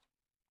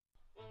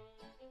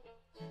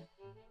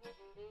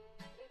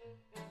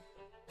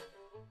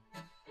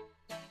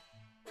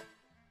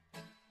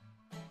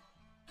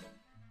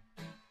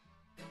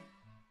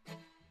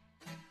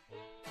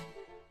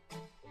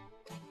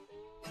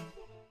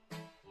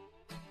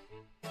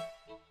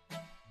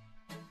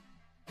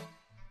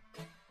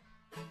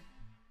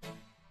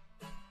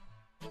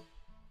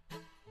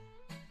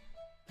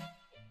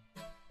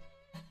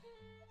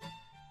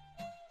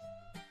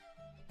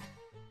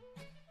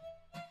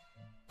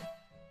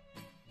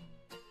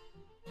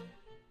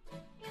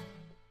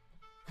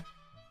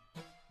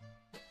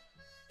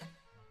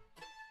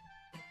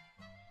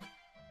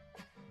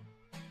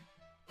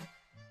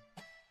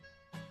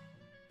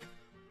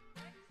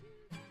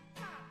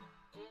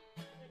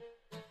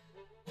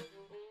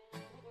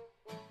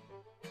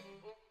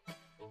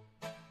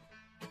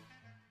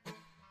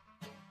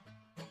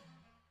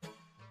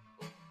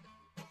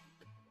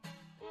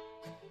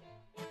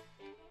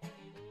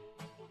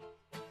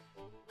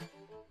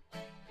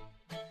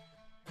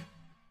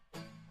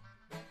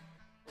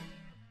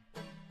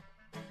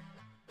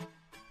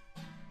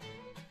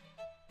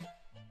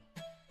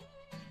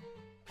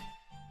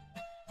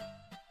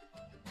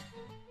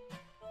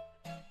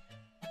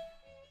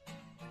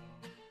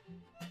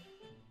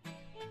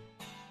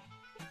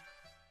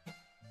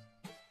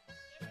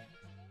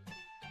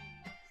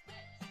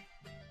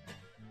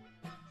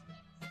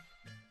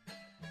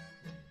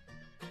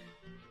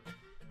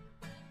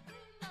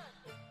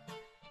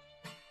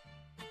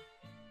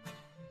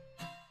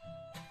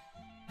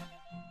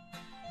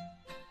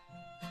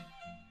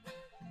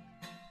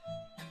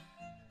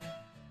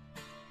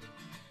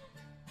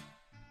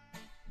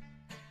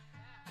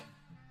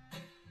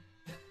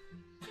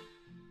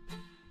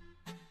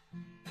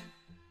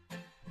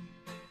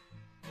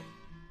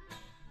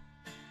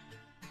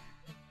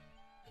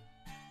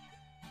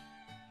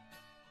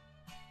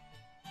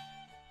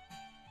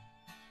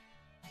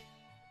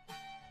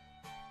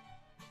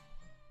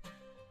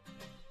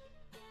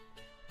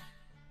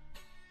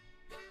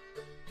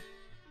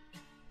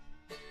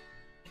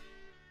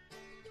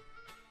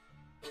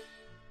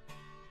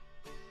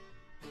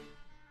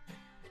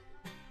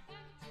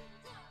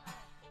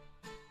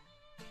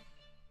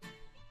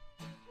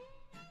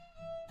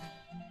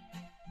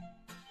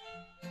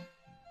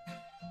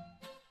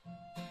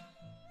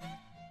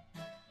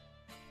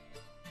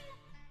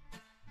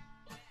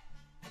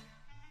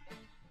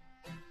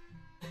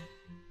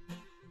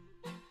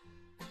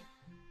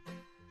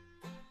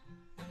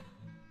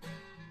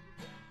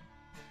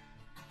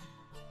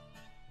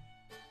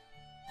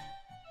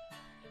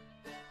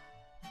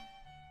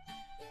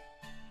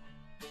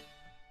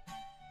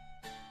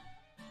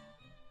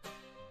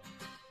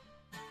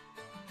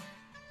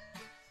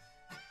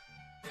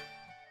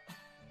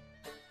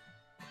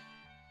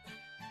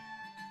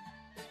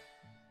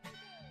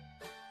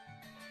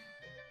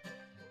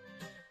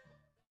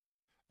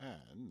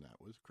 And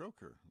that was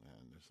Croker,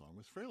 and their song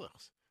was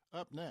Freilichs.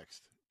 Up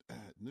next,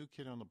 new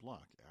kid on the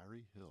block,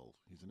 Ari Hill.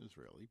 He's an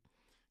Israeli.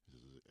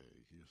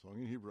 This is a song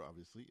in Hebrew,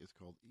 obviously. It's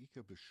called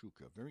Ika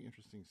Beshuka. Very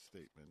interesting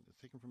statement. It's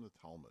taken from the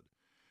Talmud.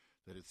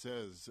 That it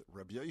says,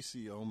 Rabbi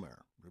Yossi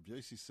Omer. Rabbi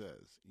Yossi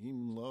says,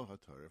 Im lo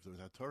haTorah, if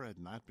the Torah had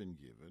not been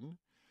given,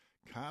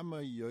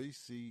 Kama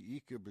Yossi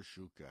Ika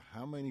Beshuka,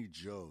 how many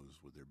Joes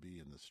would there be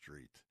in the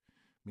street?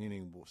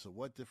 Meaning, so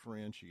what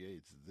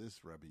differentiates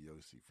this Rabbi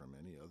Yossi from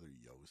any other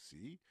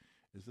Yossi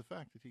is the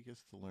fact that he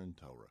gets to learn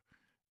Torah.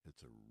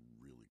 It's a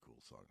really cool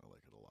song. I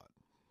like it a lot.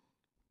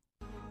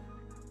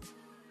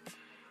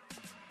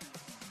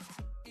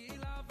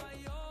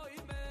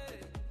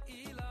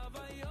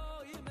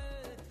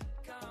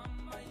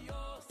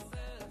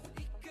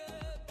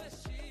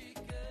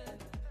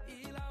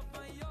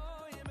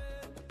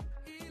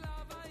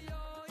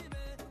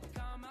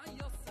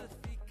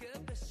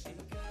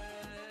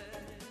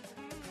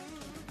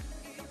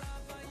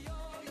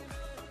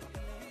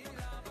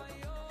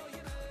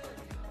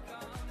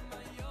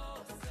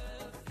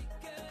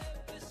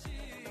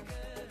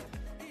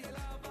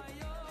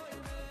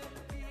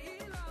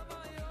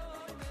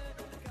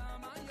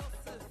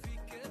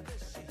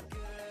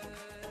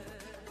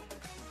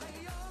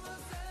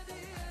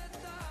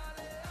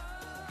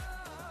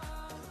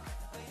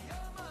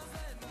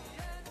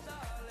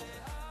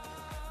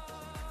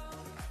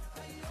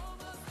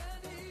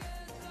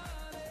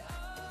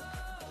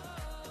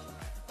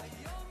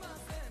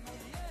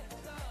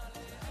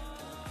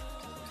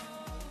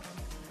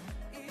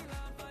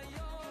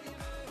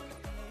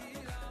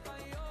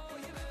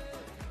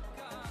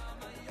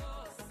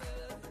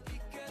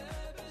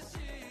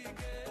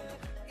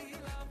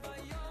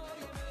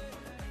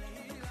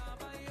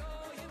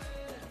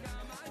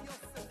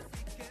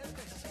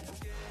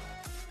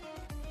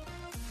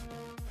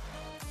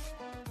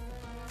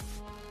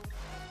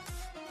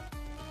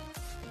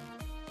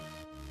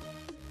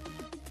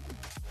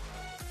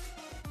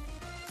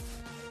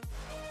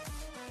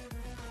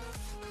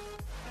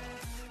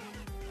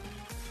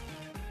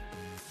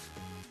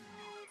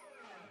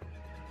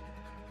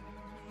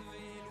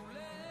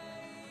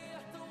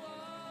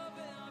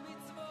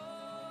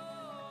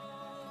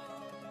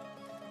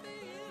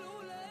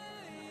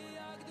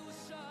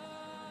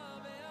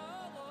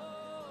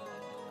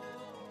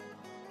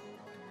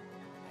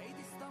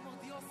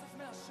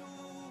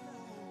 אשוב,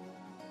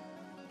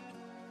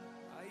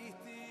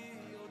 הייתי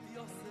עוד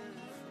יוסף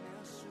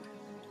מאשור.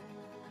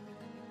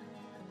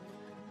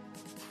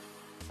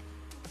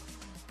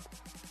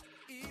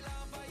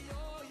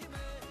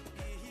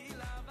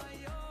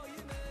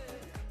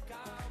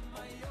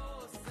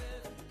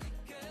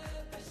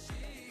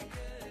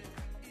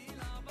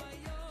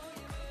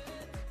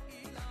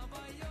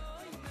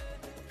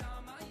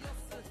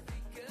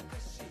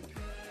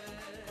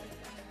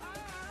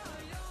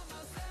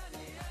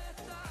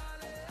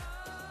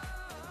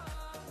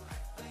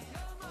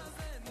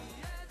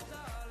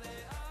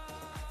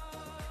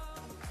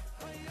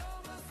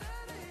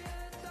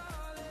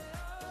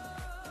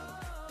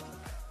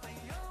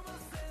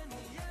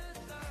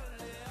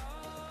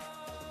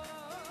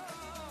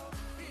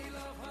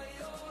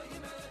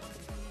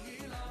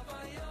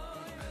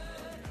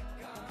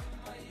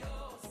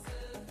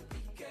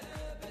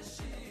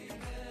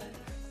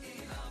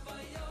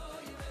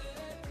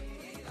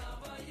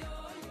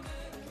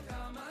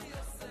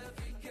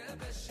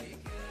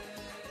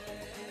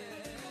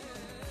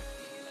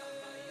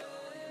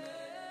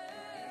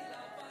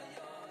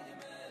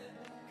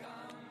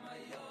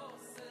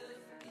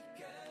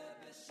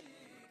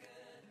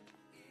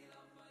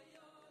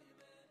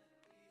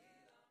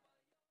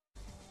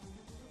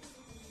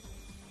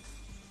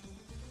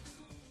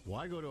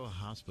 Why go to a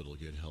hospital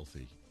to get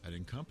healthy? At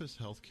Encompass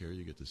Healthcare,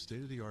 you get the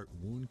state-of-the-art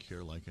wound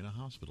care like in a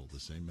hospital. The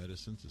same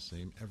medicines, the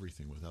same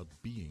everything without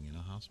being in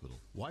a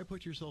hospital. Why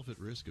put yourself at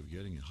risk of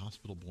getting a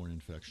hospital-borne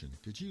infection?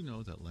 Did you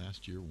know that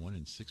last year 1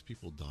 in 6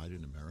 people died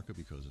in America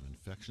because of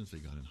infections they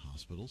got in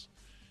hospitals?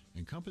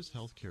 Encompass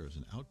Healthcare is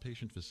an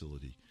outpatient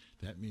facility.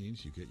 That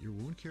means you get your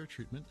wound care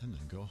treatment and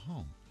then go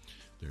home.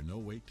 There are no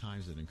wait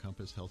times at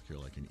Encompass Healthcare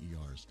like in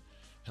ERs.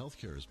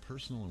 Healthcare is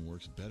personal and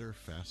works better,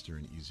 faster,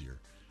 and easier.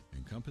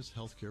 Encompass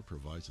Healthcare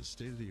provides a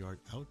state-of-the-art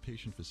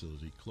outpatient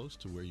facility close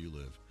to where you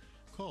live.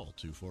 Call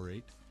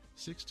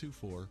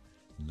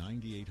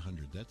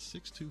 248-624-9800. That's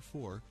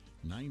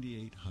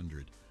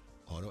 624-9800.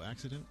 Auto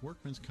accident,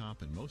 workman's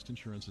comp, and most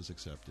insurance is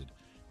accepted.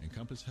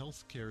 Encompass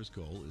Healthcare's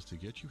goal is to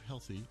get you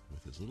healthy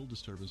with as little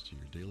disturbance to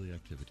your daily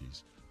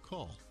activities.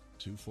 Call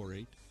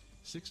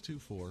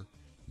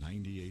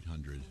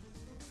 248-624-9800.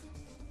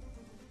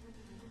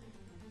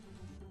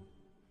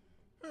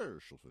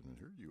 Herschel Finman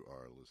here. You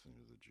are listening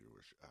to the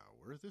Jewish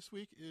Hour. This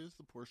week is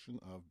the portion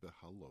of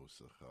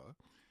Behalosecha.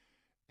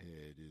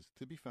 It is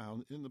to be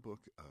found in the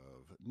book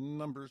of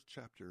Numbers,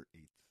 chapters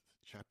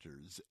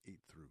 8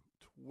 through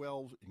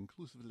 12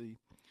 inclusively.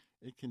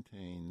 It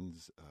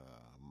contains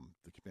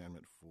the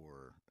commandment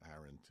for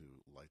Aaron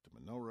to light the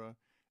menorah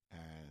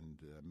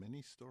and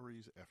many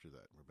stories after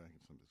that. We're back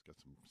in it's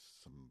got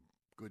some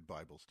good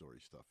Bible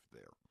story stuff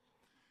there.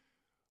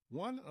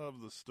 One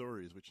of the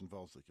stories which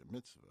involves like a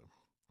mitzvah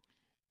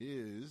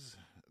is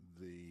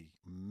the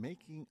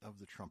making of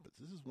the trumpets.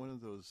 This is one of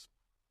those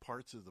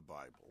parts of the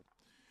Bible,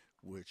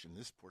 which in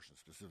this portion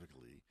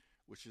specifically,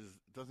 which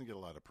doesn't get a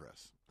lot of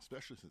press,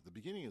 especially since the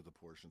beginning of the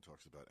portion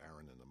talks about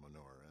Aaron and the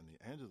menorah, and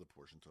the end of the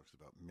portion talks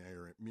about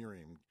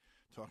Miriam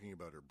talking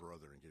about her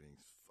brother and getting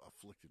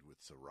afflicted with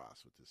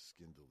saras, with this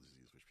skin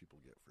disease, which people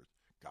get for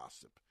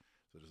gossip.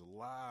 So there's a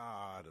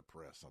lot of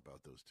press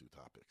about those two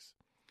topics.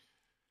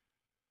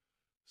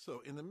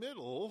 So in the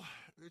middle,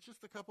 it's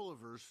just a couple of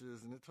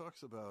verses, and it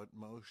talks about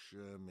Moshe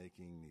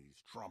making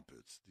these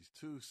trumpets, these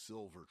 2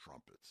 silver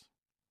trumpets.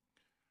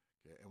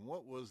 Okay, and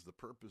what was the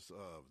purpose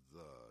of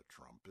the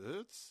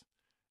trumpets?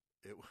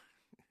 It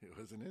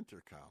was an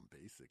intercom,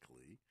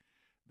 basically.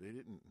 They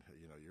didn't,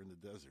 you're in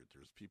the desert.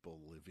 There's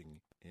people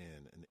living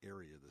in an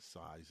area the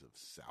size of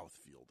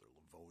Southfield or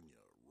Livonia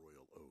or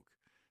Royal Oak.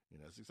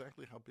 That's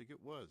exactly how big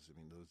it was. I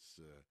mean,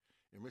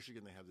 in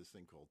Michigan, they have this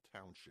thing called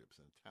townships,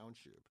 and a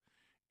township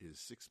is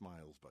 6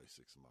 miles by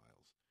 6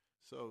 miles.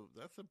 So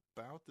that's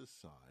about the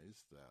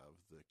size of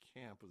the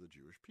camp of the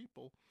Jewish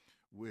people,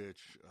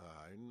 which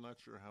I'm not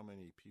sure how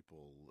many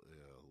people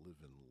live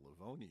in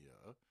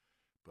Livonia,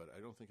 but I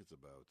don't think it's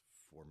about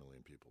 4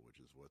 million people, which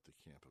is what the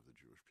camp of the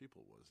Jewish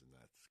people was in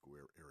that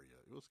square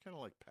area. It was kind of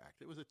like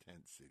packed. It was a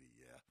tent city,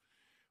 yeah,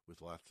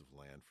 with lots of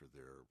land for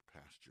their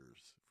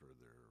pastures, for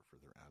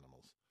their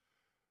animals.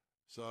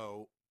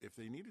 So if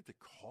they needed to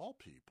call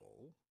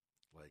people,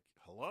 like,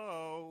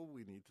 hello,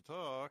 we need to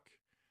talk,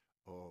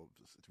 oh,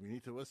 we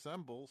need to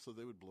assemble, so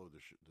they would blow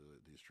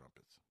these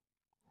trumpets.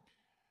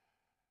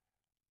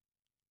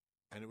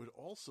 And it would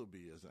also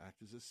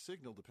act as a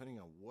signal, depending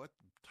on what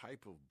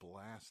type of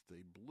blast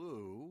they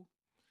blew.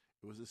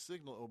 It was a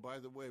signal, oh, by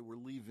the way, we're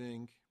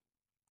leaving,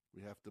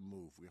 we have to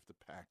move, we have to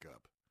pack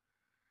up.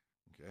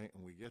 Okay,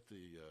 and we get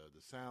the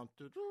sound,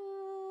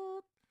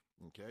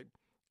 okay,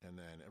 and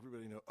then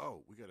everybody know,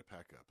 oh, we got to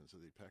pack up. And so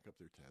they pack up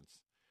their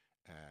tents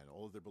and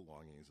all of their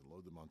belongings and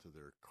load them onto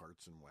their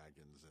carts and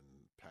wagons and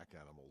pack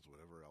animals,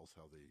 whatever else,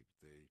 how they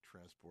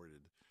transported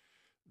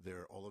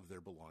all of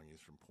their belongings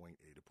from point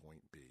A to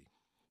point B.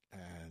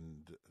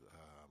 And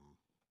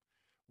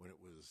when it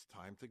was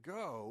time to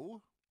go,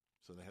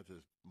 so they had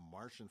to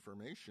march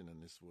information,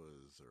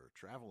 or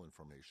travel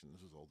information.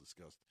 This was all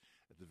discussed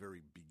at the very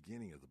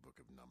beginning of the book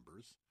of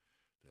Numbers.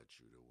 that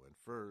Judah went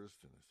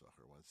first and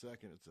Issachar went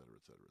second, et cetera,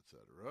 et cetera, et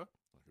cetera.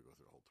 I could go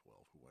through the whole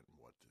 12, who went and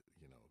what,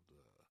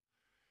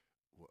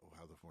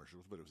 how the formation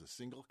was, but it was a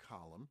single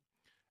column,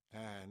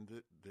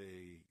 and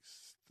they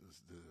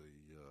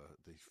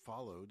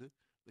followed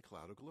the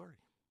cloud of glory.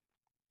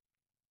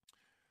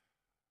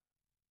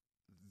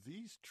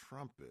 These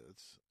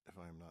trumpets, if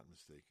I'm not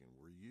mistaken,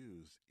 were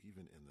used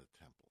even in the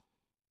temple,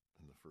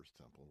 in the first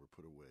temple, and were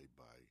put away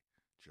by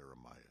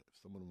Jeremiah. If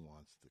someone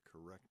wants to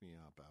correct me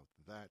about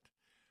that,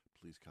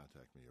 please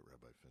contact me at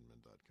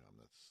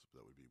rabbifinman.com. That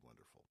would be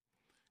wonderful,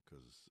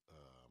 because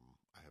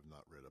I have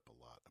not read up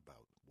a lot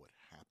about what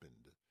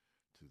happened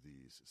to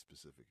these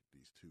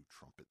two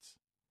trumpets.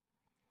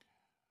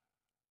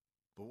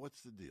 But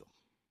what's the deal?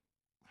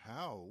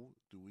 How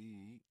do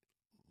we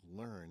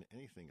learn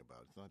anything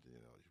about it?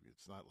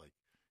 It's not like,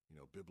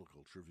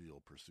 biblical trivial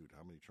pursuit.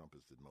 How many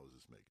trumpets did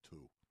Moses make?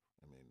 2.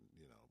 I mean,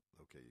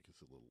 okay, you can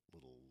see a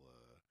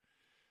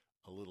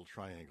little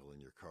triangle in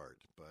your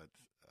cart, but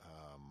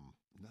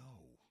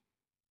no.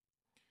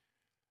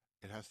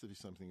 It has to be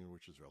something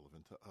which is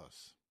relevant to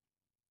us.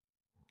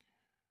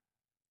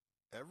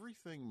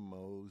 Everything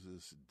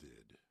Moses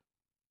did,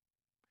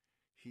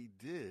 he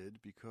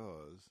did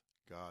because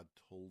God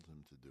told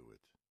him to do it.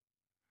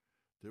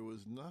 There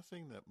was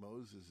nothing that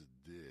Moses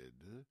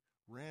did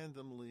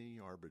randomly,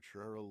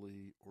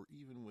 arbitrarily, or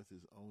even with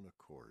his own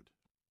accord.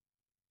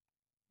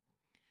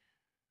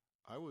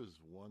 I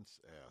was once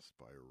asked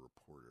by a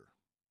reporter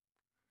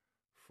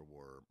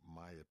for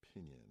my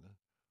opinion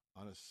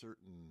on a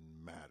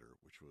certain matter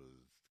which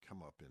was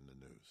come up in the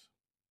news.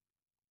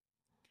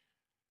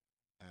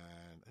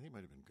 And I think it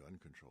might have been gun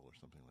control or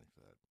something like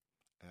that.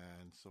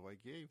 And so I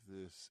gave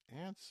this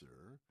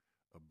answer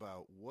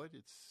about what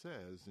it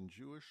says in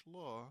Jewish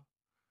law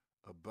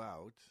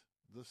about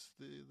the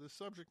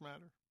subject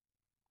matter.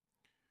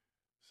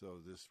 So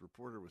this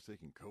reporter was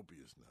taking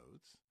copious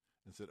notes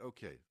and said,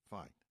 okay,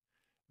 fine.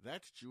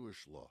 That's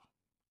Jewish law.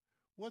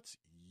 What's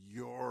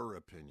your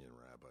opinion,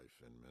 Rabbi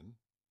Finman?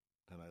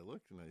 And I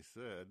looked and I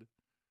said,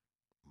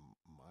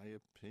 my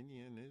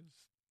opinion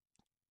is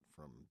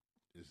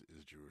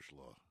Jewish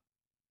law.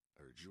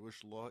 Or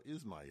Jewish law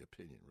is my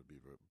opinion would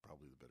be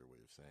probably the better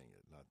way of saying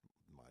it. Not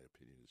my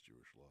opinion is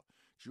Jewish law.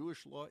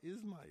 Jewish law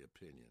is my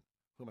opinion.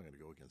 Who am I going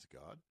to go against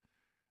God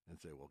and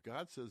say, well,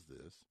 God says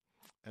this,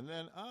 and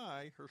then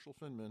I, Herschel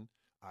Finman,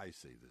 I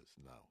say this?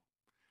 No.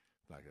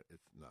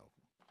 No.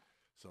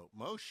 So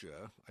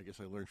Moshe, I guess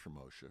I learned from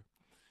Moshe.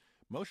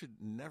 Moshe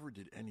never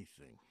did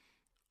anything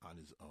on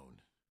his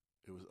own.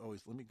 It was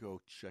always, let me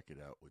go check it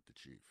out with the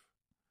chief.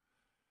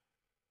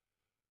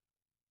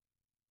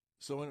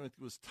 So when it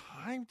was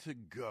time to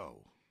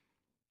go,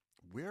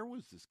 where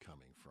was this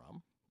coming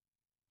from?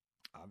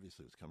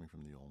 Obviously, it was coming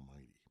from the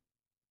Almighty.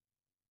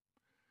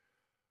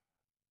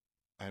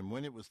 And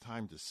when it was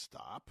time to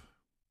stop,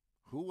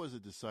 who was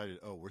it decided,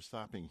 we're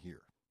stopping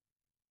here?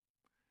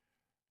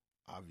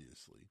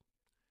 Obviously,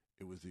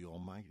 it was the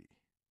Almighty.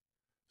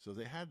 So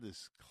they had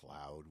this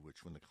cloud,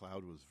 which when the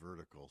cloud was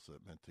vertical, so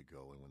it meant to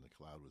go, and when the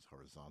cloud was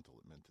horizontal,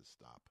 it meant to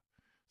stop.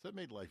 So that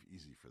made life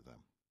easy for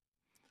them.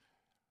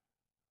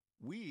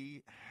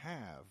 We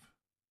have,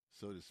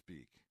 so to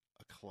speak,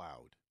 a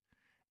cloud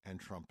and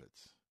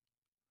trumpets.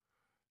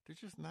 They're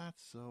just not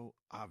so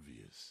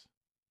obvious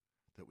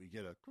that we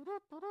get a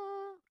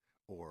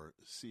or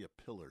see a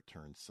pillar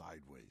turn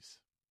sideways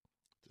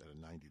at a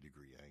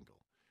 90-degree angle.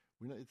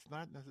 It's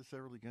not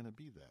necessarily going to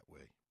be that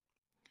way.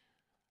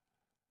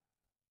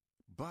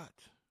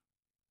 But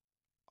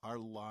our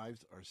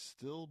lives are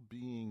still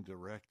being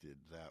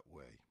directed that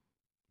way.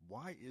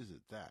 Why is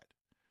it that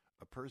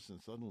a person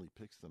suddenly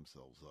picks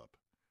themselves up?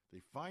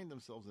 They find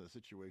themselves in a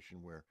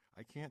situation where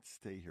I can't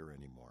stay here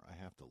anymore. I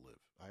have to live.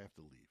 I have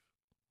to leave.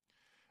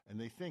 And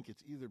they think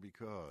it's either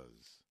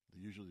because,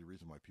 usually the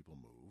reason why people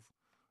move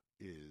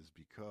is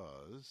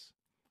because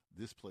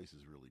this place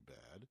is really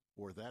bad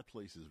or that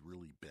place is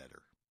really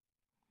better.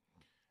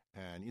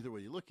 And either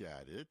way you look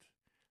at it,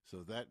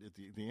 so that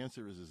the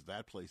answer is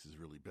that place is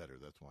really better.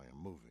 That's why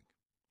I'm moving.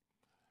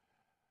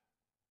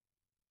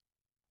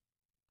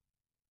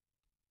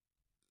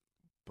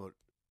 But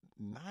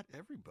not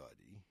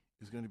everybody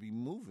is going to be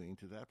moving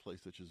to that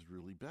place which is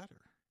really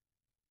better.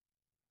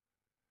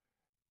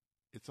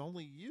 It's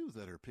only you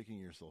that are picking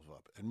yourself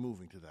up and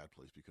moving to that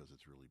place because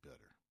it's really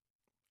better.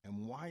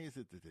 And why is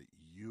it that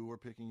you are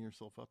picking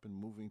yourself up and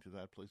moving to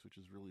that place which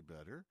is really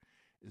better?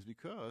 Is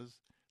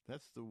because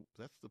that's the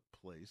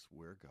place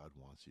where God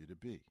wants you to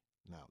be.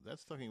 Now,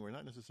 we're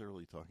not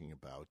necessarily talking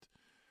about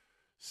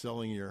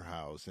selling your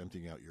house,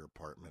 emptying out your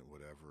apartment,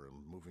 whatever,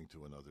 and moving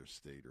to another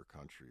state or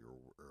country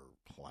or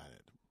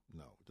planet.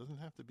 No, it doesn't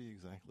have to be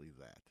exactly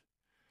that.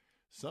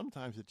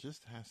 Sometimes it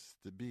just has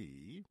to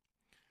be,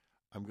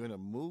 I'm going to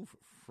move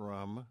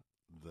from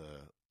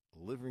the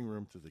living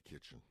room to the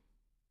kitchen.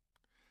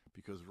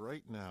 Because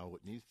right now,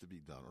 what needs to be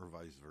done, or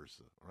vice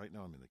versa, right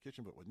now I'm in the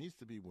kitchen, but what needs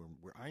to be,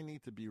 where I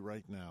need to be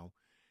right now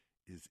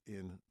is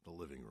in the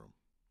living room.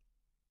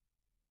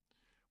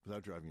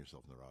 Without driving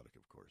yourself neurotic,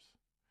 of course.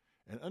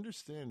 And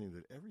understanding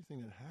that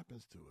everything that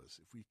happens to us,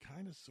 if we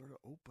kind of sort of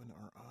open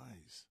our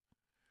eyes,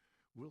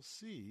 we'll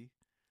see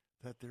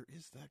that there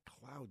is that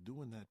cloud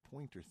doing that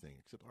pointer thing,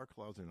 except our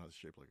clouds are not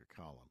shaped like a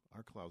column.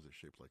 Our clouds are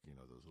shaped like,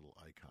 those little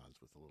icons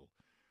with a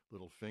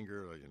little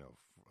finger,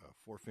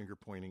 forefinger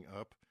pointing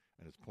up,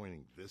 and it's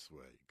pointing this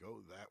way,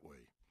 go that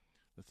way.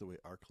 That's the way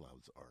our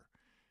clouds are.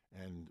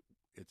 And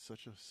it's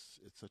such a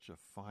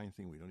fine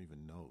thing we don't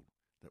even know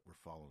that we're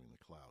following the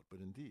cloud. But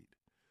indeed,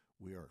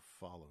 we are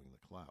following the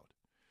cloud.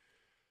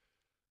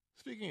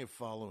 Speaking of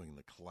following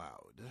the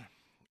cloud,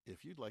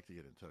 if you'd like to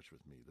get in touch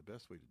with me, the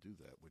best way to do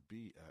that would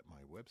be at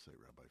my website,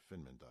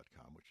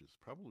 rabbifinman.com, which is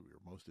probably where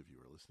most of you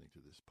are listening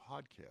to this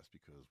podcast,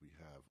 because we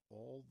have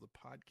all the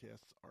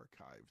podcasts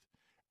archived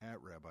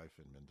at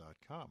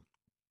rabbifinman.com.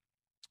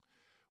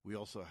 We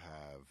also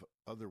have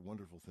other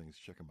wonderful things.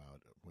 Check them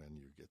out when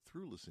you get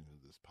through listening to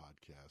this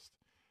podcast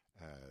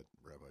at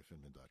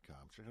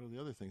rabbifinman.com. Check out all the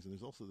other things. And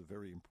there's also the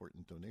very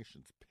important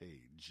donations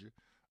page.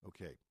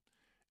 Okay,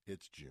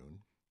 it's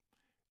June.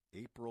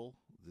 April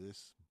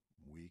this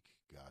week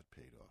got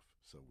paid off.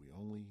 So we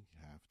only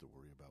have to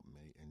worry about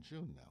May and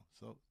June now.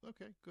 So,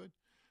 okay, good.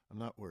 I'm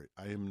not worried.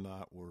 I am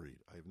not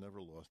worried. I've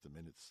never lost a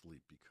minute's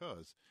sleep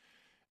because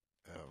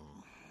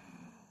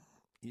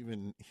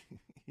even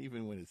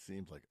when it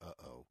seems like,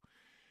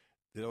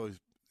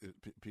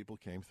 people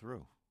came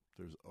through.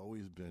 There's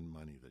always been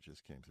money that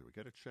just came through. We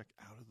got a check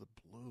out of the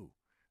blue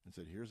and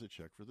said, here's a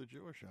check for the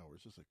Jewish Hour.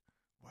 It's just like,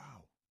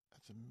 wow,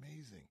 that's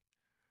amazing.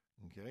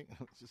 Okay?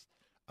 It's just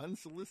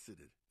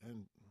unsolicited.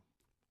 And,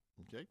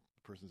 okay,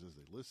 the person says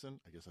they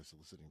listen. I guess I'm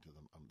soliciting to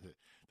them.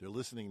 They're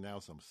listening now,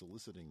 so I'm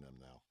soliciting them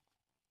now.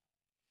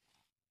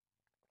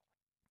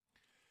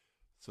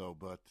 So,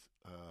 but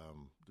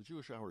the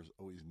Jewish Hour has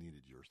always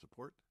needed your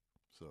support.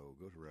 So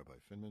go to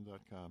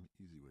rabbifinman.com,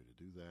 easy way to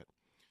do that.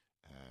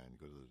 And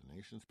go to the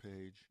donations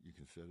page. You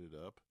can set it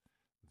up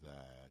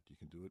that you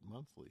can do it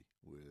monthly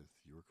with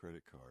your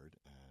credit card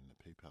and the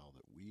PayPal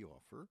that we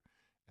offer.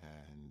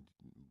 And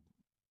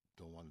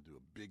don't want to do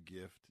a big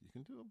gift, you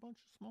can do a bunch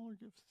of smaller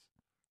gifts.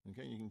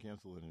 Okay, you can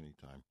cancel at any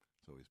time.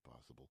 It's always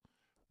possible.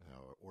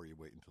 Or you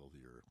wait until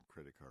your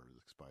credit card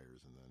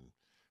expires, and then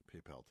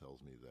PayPal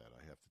tells me that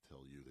I have to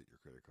tell you that your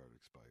credit card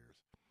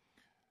expires.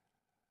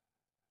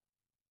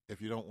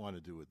 If you don't want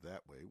to do it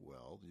that way,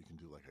 well, you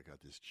can do like I got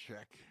this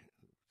check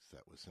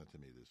that was sent to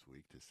me this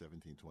week to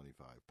 1725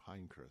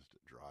 Pinecrest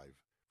Drive,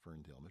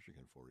 Ferndale,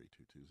 Michigan,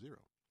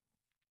 48220.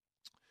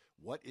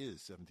 What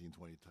is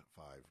 1725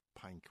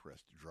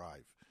 Pinecrest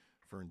Drive,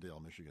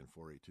 Ferndale, Michigan,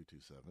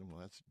 48227?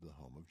 Well, that's the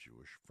home of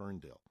Jewish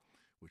Ferndale,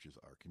 which is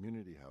our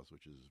community house,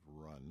 which is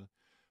run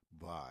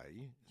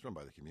by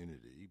the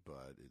community,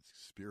 but it's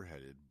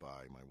spearheaded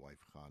by my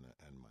wife, Chana,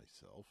 and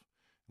myself.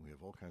 And we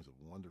have all kinds of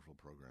wonderful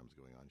programs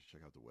going on.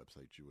 Check out the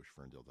website,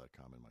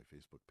 jewishferndale.com, and my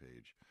Facebook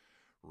page,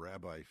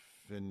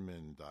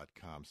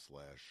 rabbifinman.com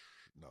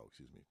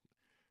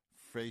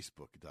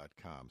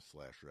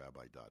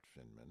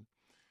facebook.com/rabbi.finman.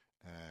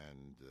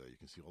 And you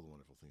can see all the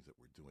wonderful things that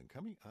we're doing.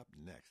 Coming up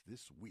next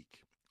this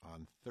week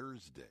on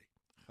Thursday,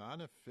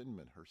 Chana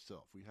Finman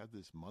herself. We have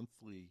this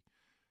monthly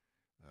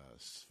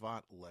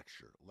Sfat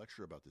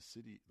lecture about the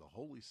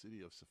holy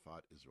city of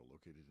Sfat, Israel,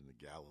 located in the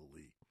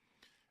Galilee.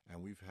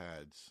 And we've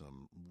had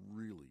some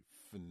really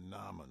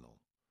phenomenal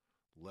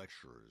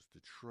lecturers.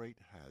 Detroit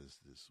has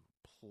this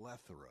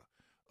plethora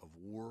of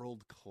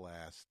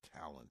world-class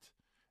talent,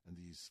 and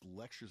these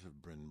lectures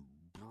have been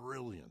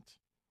brilliant.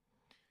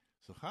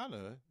 So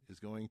Chana is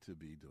going to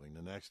be doing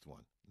the next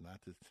one.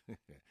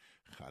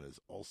 Chana is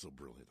also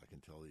brilliant. I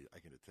can tell you, I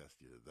can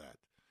attest you to that.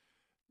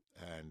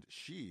 And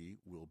she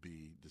will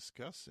be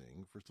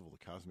discussing, first of all,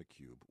 the Cosmic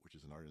Cube, which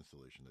is an art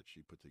installation that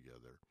she put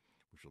together,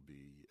 which will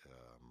be,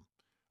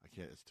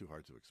 it's too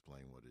hard to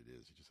explain what it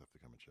is. You just have to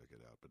come and check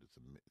it out. But it's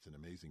an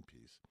amazing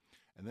piece.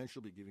 And then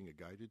she'll be giving a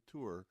guided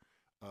tour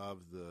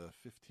of the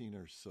 15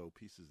 or so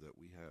pieces that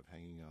we have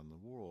hanging on the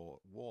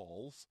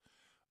walls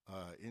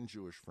in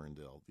Jewish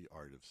Ferndale, the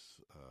art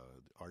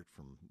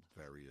from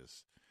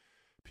various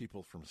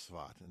people from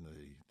Sfat and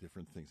the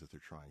different things that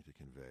they're trying to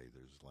convey.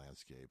 There's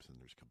landscapes,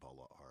 and there's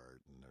Kabbalah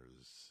art, and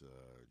there's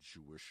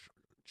Jewish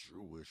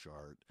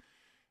art.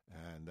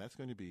 And that's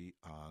going to be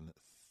on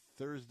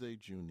Thursday,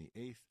 June the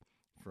 8th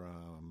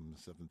from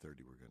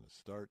 7:30. We're going to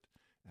start,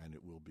 and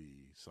it will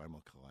be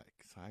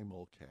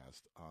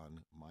simulcast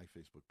on my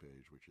Facebook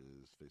page, which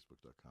is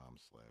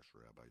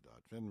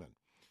facebook.com/rabbi.finman.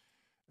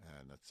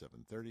 And that's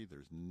 7:30.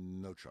 There's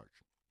no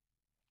charge.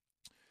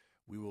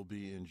 We will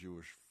be in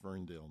Jewish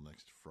Ferndale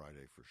next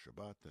Friday for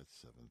Shabbat. That's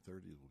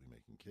 7:30. We'll be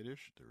making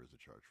Kiddush. There is a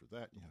charge for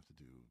that. You have to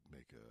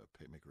make a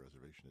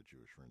reservation at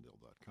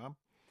jewishferndale.com.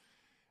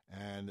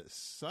 And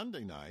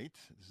Sunday night,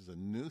 this is a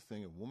new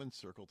thing, a women's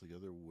circle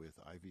together with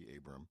Ivy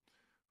Abram,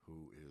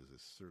 who is a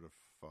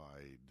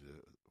certified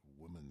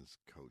women's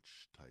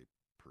coach type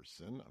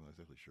person. I'm not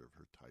exactly sure of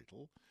her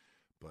title.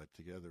 But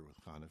together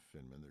with Chana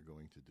Finman, they're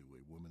going to do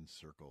a women's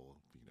circle,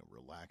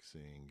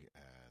 relaxing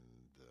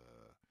and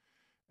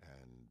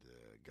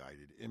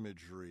guided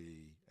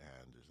imagery,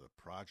 and there's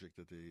a project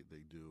that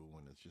they do,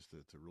 and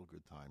it's a real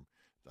good time.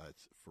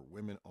 That's for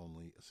women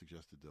only. A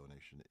suggested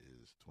donation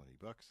is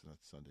 $20, and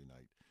that's Sunday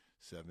night,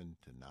 7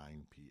 to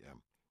 9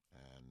 p.m.,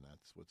 and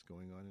that's what's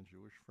going on in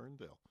Jewish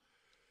Ferndale.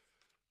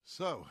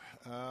 So,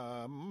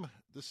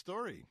 the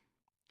story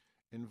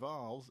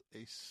involves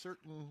a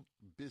certain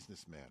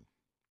businessman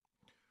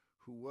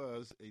who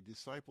was a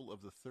disciple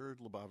of the third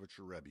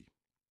Lubavitcher Rebbe.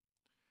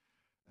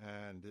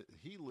 And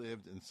he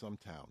lived in some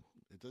town.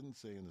 It doesn't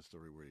say in the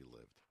story where he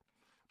lived.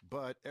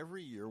 But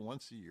every year,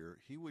 once a year,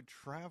 he would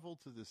travel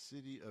to the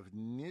city of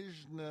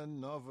Nizhny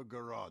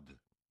Novgorod.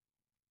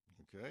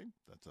 Okay?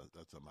 That's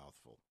a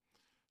mouthful.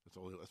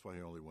 That's why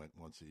he only went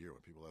once a year.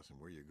 When people ask him,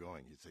 where are you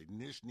going? He'd say,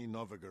 Nizhny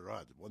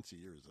Novgorod. Once a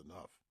year is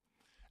enough.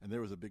 And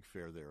there was a big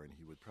fair there, and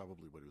he would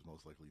probably, what he was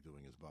most likely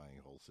doing is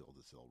buying wholesale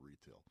to sell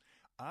retail.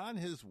 On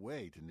his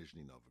way to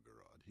Nizhny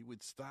Novgorod, he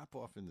would stop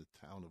off in the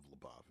town of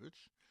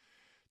Lubavitch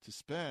to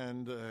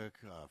spend a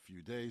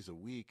few days, a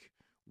week,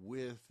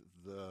 with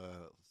the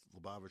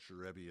Lubavitcher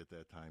Rebbe at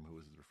that time, who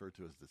was referred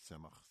to as the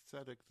Tzemach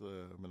Tzedek,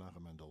 the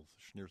Menachem Mendel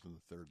Schneerson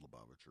III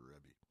Lubavitcher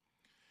Rebbe.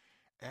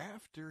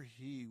 After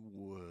he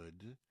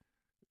would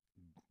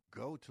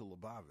go to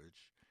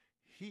Lubavitch,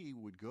 he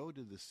would go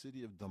to the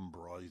city of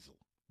Dombrozel,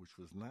 which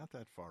was not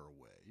that far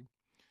away,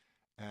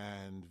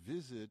 and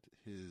visit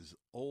his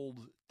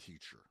old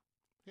teacher.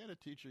 He had a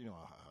teacher, an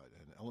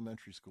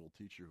elementary school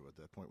teacher who at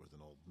that point was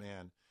an old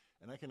man.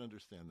 And I can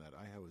understand that.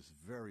 I was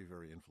very,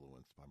 very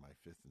influenced by my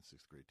 5th and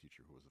 6th grade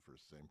teacher, who was the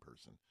same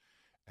person,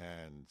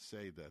 and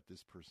say that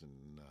this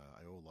person,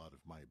 I owe a lot of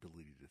my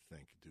ability to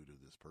think due to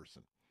this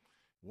person.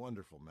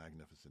 Wonderful,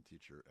 magnificent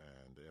teacher.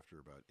 And after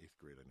about 8th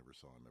grade, I never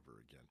saw him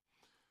ever again.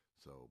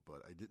 So, but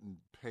I didn't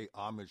pay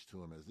homage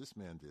to him as this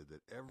man did,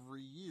 that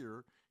every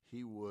year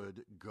he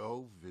would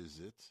go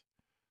visit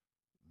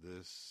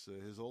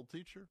his old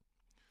teacher.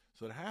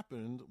 So it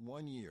happened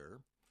one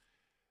year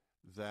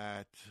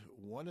that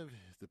one of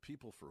the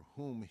people for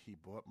whom he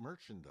bought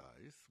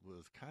merchandise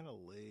was kind of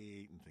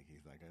late and thinking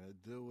he's not going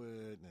to do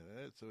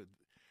it. So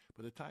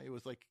by the time it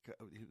was like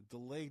he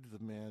delayed the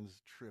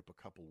man's trip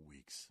a couple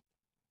weeks.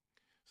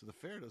 So the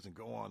fair doesn't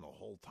go on the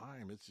whole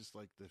time. It's just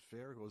like the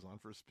fair goes on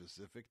for a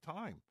specific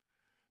time.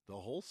 The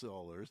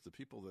wholesalers, the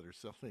people that are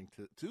selling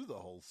to the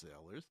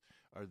wholesalers,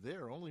 are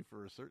there only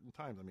for a certain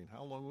time. I mean,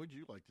 how long would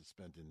you like to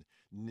spend in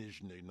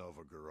Nizhny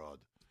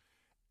Novgorod?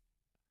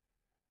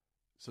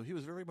 So he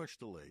was very much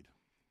delayed.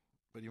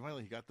 But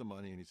finally he got the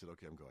money and he said,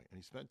 okay, I'm going. And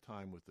he spent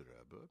time with the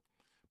Rebbe,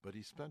 but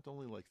he spent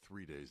only like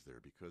 3 days there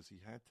because he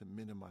had to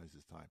minimize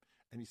his time.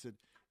 And he said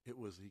he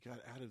got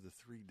out of the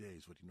 3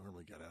 days what he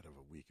normally got out of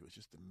a week. It was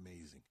just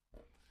amazing.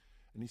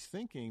 And he's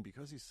thinking,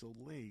 because he's so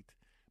late,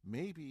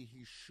 maybe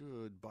he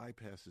should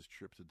bypass his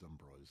trip to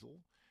Dombrozel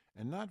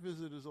and not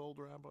visit his old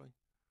rabbi.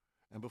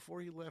 And before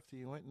he left,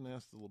 he went and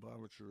asked the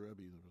Lubavitcher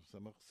Rebbe, the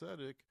Tzemach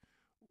Tzedek,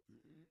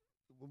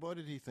 what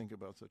did he think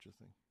about such a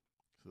thing?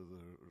 So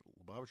the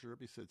Lubavitcher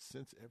Rebbe said,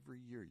 since every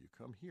year you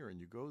come here and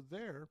you go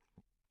there,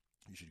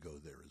 you should go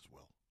there as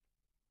well.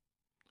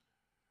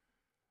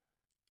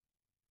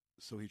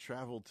 So he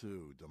traveled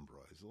to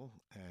Dombrozel,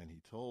 and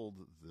he told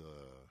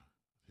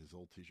his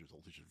old teacher,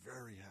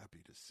 very happy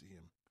to see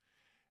him.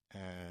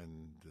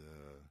 And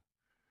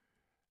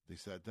they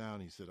sat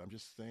down. He said, I'm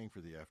just staying for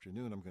the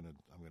afternoon. I'm going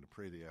to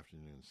pray the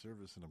afternoon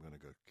service, and I'm going to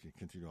go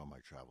continue on my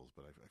travels.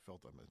 But I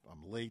felt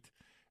I'm late,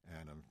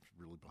 and I'm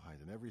really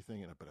behind in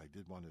everything. But I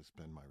did want to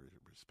spend my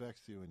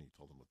respects to you. And he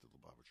told him what the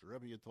Lubavitcher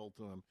Rebbe had told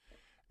to him.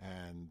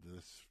 And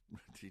this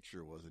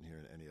teacher wasn't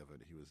hearing any of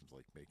it. He was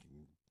like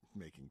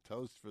making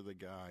toast for the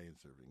guy and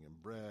serving him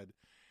bread.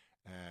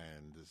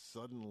 And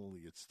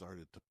suddenly it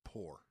started to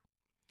pour.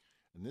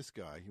 And this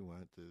guy,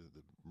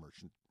 the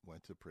merchant,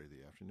 went to pray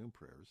the afternoon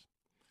prayers.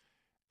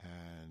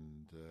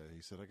 And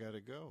he said, I got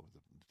to go. The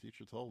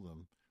teacher told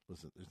him,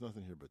 listen, there's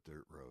nothing here but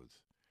dirt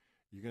roads.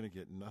 You're going to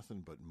get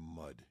nothing but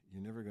mud.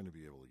 You're never going to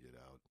be able to get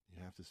out.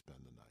 You have to spend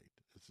the night.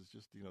 This is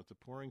just, it's a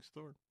pouring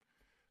storm.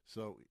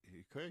 So,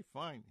 okay,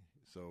 fine.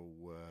 So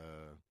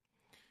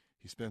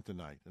he spent the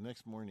night. The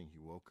next morning he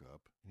woke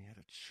up and he had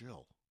a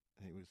chill.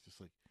 And he was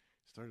just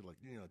started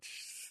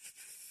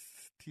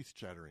teeth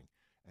chattering.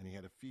 And he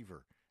had a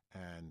fever.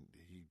 And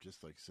he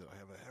just said, I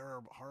have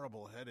a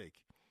horrible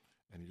headache.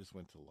 And he just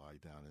went to lie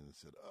down and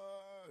said,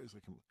 oh, he's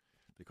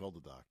they called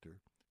the doctor.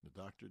 The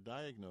doctor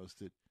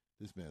diagnosed it.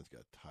 This man's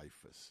got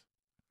typhus.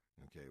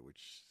 Okay,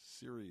 which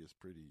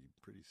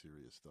pretty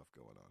serious stuff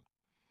going on.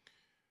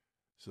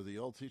 So the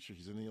old teacher,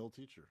 he's in the old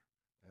teacher.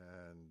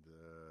 And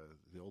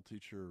the old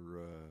teacher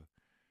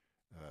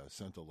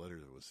sent a letter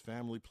to his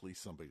family, please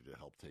somebody to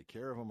help take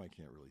care of him. I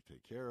can't really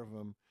take care of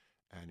him.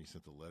 And he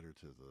sent a letter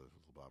to the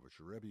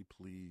Lubavitcher Rebbe,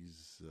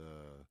 please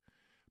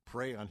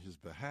pray on his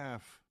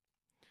behalf.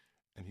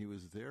 And he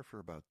was there for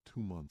about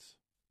 2 months.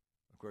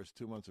 Of course,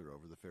 2 months are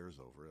over. The fair's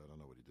over. I don't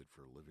know what he did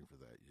for a living for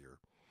that year.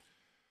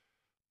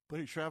 But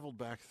he traveled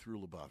back through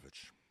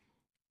Lubavitch.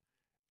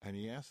 And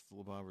he asked the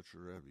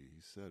Lubavitcher Rebbe,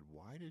 he said,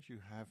 why did you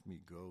have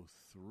me go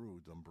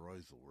through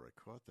Dombrozel where I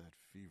caught that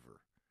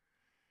fever?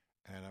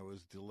 And I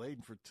was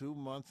delayed for 2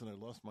 months, and I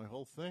lost my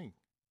whole thing.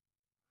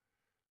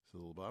 So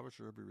the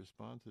Lubavitcher Rebbe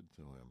responded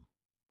to him,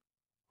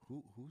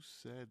 Who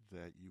said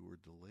that you were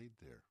delayed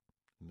there?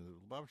 And the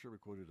Lubavitcher Rebbe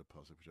quoted a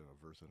pasuk, which I have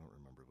a verse. I don't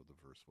remember what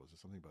the verse was.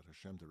 It's something about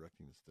Hashem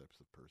directing the steps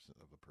of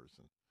a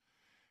person.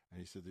 And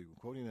he said,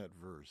 quoting that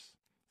verse,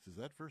 says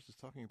that verse is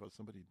talking about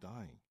somebody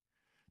dying.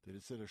 That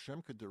it said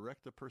Hashem could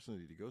direct a person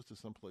that he goes to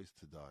some place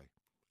to die.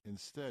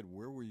 Instead,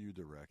 where were you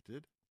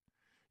directed?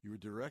 You were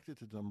directed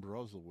to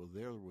Dombrozel, where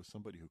there was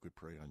somebody who could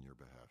pray on your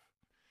behalf.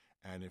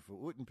 And if it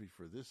wouldn't be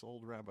for this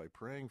old rabbi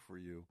praying for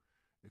you,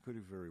 it could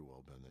have very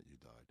well been that you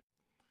died.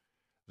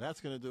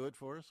 That's going to do it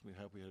for us. We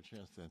hope we had a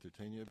chance to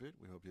entertain you a bit.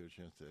 We hope you had a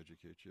chance to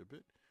educate you a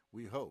bit.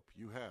 We hope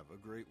you have a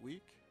great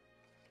week.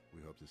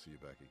 We hope to see you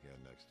back again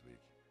next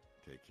week.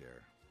 Take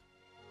care.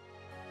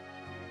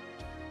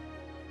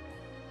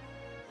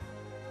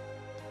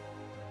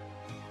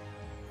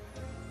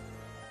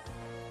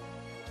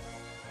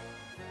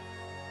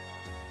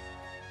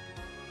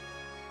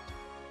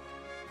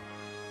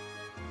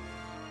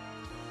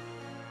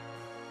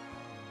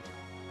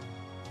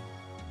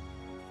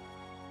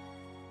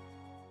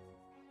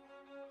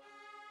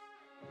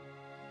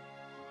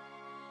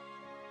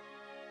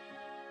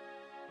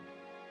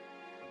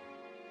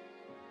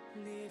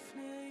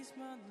 לפני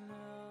זמן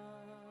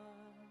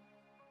רב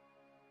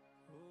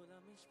כל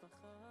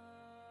המשפחה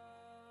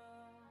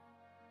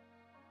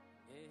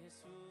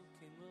נעשו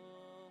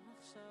כמו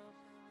עכשיו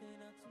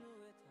ונתנו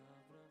את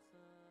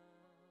הברכה.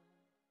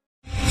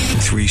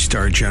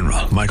 3-star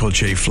General Michael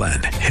J.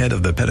 Flynn, head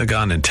of the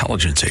Pentagon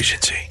Intelligence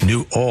Agency,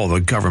 knew all the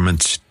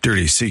government's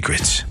dirty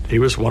secrets. He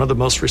was one of the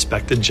most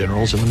respected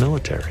generals in the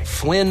military.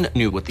 Flynn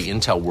knew what the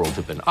intel world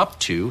had been up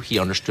to. He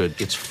understood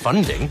its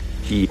funding.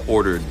 He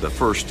ordered the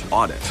first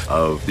audit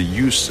of the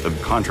use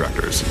of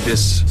contractors.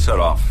 This set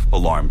off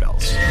alarm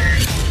bells.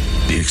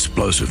 The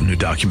explosive new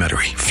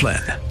documentary,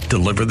 Flynn,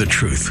 Deliver the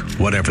Truth,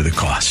 Whatever the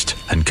Cost,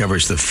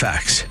 uncovers the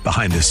facts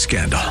behind this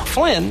scandal.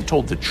 Flynn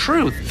told the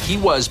truth. He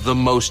was the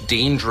most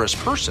dangerous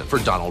person for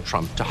Donald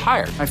Trump to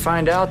hire. I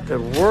find out the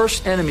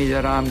worst enemy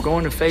that I'm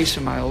going to face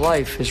in my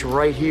life is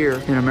right here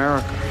in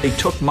America. They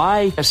took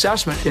my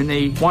assessment and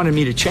they wanted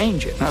me to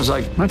change it. And I was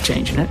like, I'm not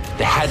changing it.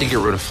 They had to get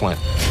rid of Flynn.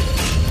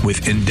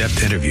 With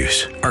in-depth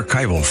interviews,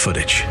 archival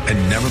footage,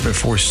 and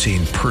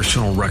never-before-seen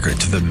personal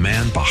records of the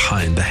man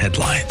behind the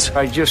headlines.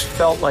 I just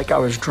felt like I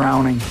was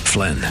drowning.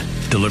 Flynn,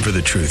 Deliver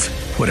the Truth,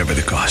 Whatever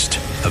the Cost.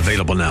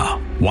 Available now.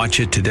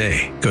 Watch it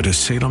today. Go to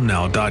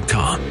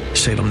salemnow.com.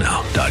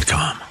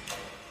 salemnow.com.